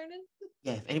 I'm learning.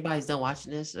 Yeah, if anybody's done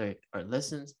watching this or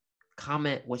listens,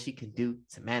 comment what she can do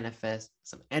to manifest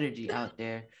some energy out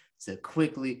there to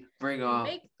quickly bring on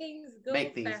make things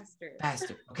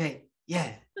faster. Okay,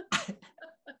 Yeah.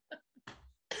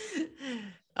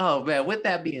 Oh man, with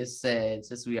that being said,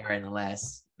 since we are in the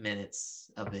last minutes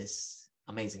of this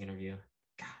amazing interview,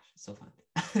 gosh, it's so fun.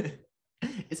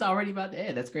 It's already about to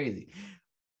end. That's crazy.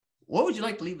 What would you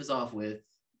like to leave us off with?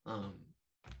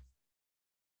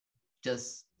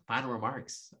 Just final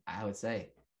remarks, I would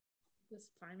say.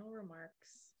 Just final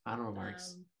remarks. Final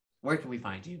remarks. Where can we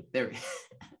find you? There.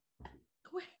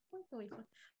 Where can we find?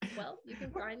 Well, you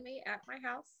can find me at my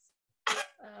house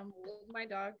with my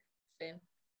dog Finn.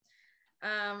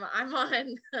 I'm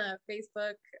on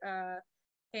Facebook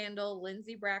handle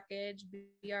Lindsay Brakhage,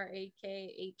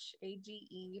 Brakhage.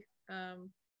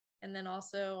 And then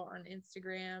also on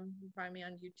Instagram, you can find me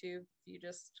on YouTube. You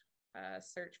just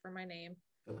search for my name,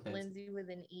 Lindsay with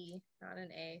an E, not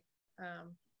an A.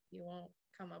 You won't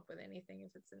come up with anything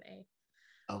if it's an A.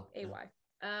 Oh, AY.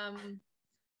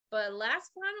 But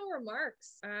last final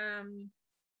remarks.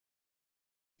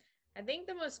 I think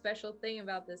the most special thing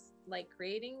about this, like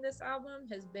creating this album,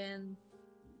 has been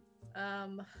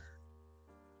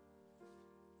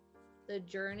the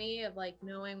journey of like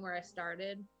knowing where I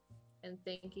started and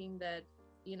thinking that,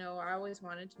 you know, I always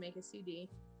wanted to make a CD.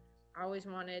 I always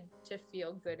wanted to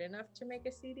feel good enough to make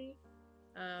a CD.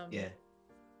 Yeah.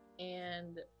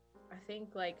 And I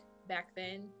think like back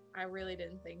then, I really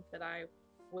didn't think that I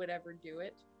would ever do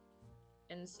it.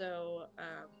 And so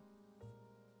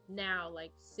now,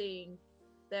 like seeing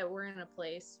that we're in a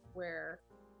place where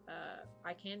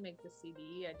I can make the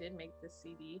CD, I did make this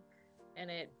CD, and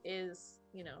it is,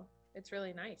 you know, it's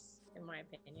really nice in my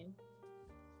opinion.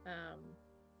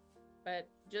 But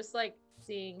just like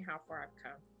seeing how far I've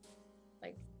come,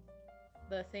 like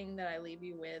the thing that I leave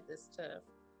you with is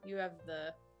you have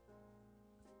the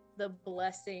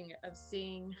blessing of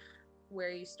seeing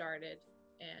where you started,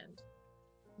 and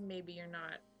maybe you're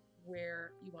not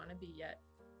where you want to be yet,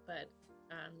 but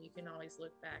you can always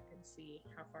look back and see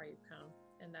how far you've come,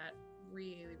 and that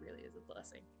really, really is a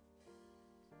blessing.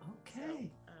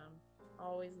 Okay. So,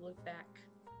 always look back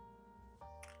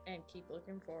and keep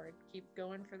looking forward. Keep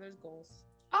going for those goals.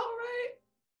 All right.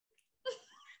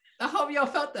 I hope y'all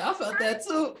felt that. I felt that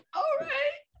too. All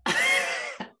right.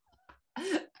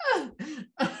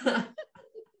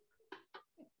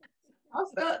 I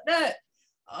felt that.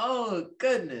 Oh,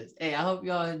 goodness. Hey, I hope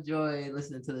y'all enjoy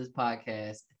listening to this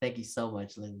podcast. Thank you so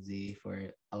much, Lindsay,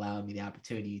 for allowing me the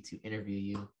opportunity to interview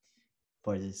you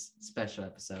for this special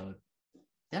episode.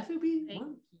 Definitely be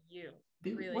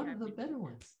one of the better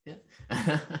ones. Yeah.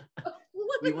 One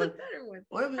of the better ones.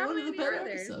 One of the better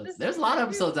episodes. There's a lot of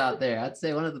episodes out there. I'd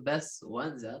say one of the best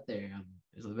ones out there.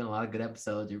 There's been a lot of good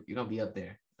episodes. You're going to be up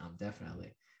there.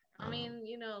 Definitely. I mean,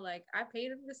 you know, like I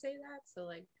paid him to say that. So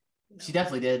like, you know. She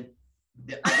definitely did.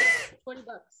 $20.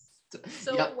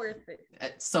 So worth it.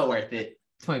 It's so worth it.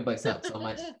 $20 helps so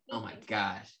much. Oh my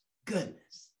gosh.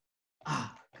 Goodness.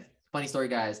 Good. Funny story,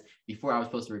 guys. Before I was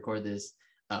supposed to record this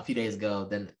a few days ago,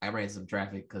 then I ran into some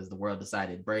traffic because the world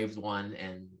decided Braves won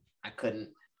and I couldn't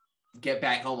get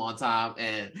back home on time,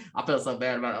 and I felt so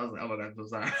bad about it. I was like, oh my God, I'm so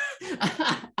sorry.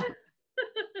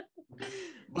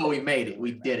 But we made it.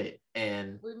 We did it.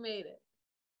 And we made it.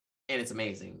 And it's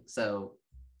amazing. So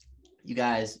you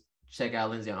guys check out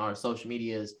Lindsay on all our social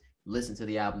medias, listen to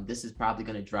the album. This is probably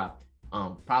going to drop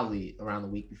probably around the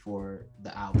week before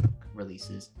the album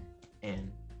releases.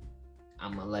 And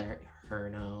I'm going to let her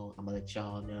know. I'm going to let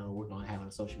y'all know. We're going to have it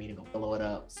on social media. Going to blow it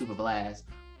up. Super blast.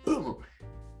 Boom.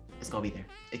 It's going to be there.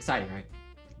 Exciting, right?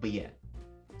 But yeah,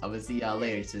 I'm going to see y'all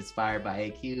later. It's inspired by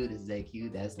AQ. This is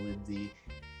AQ. That's Lindsay.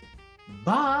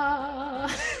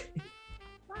 Bye.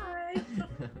 Bye.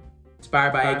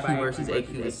 Inspired by AQ versus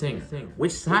AQ the singer.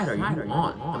 Which side are you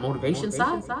on? The motivation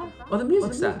side or the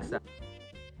music side?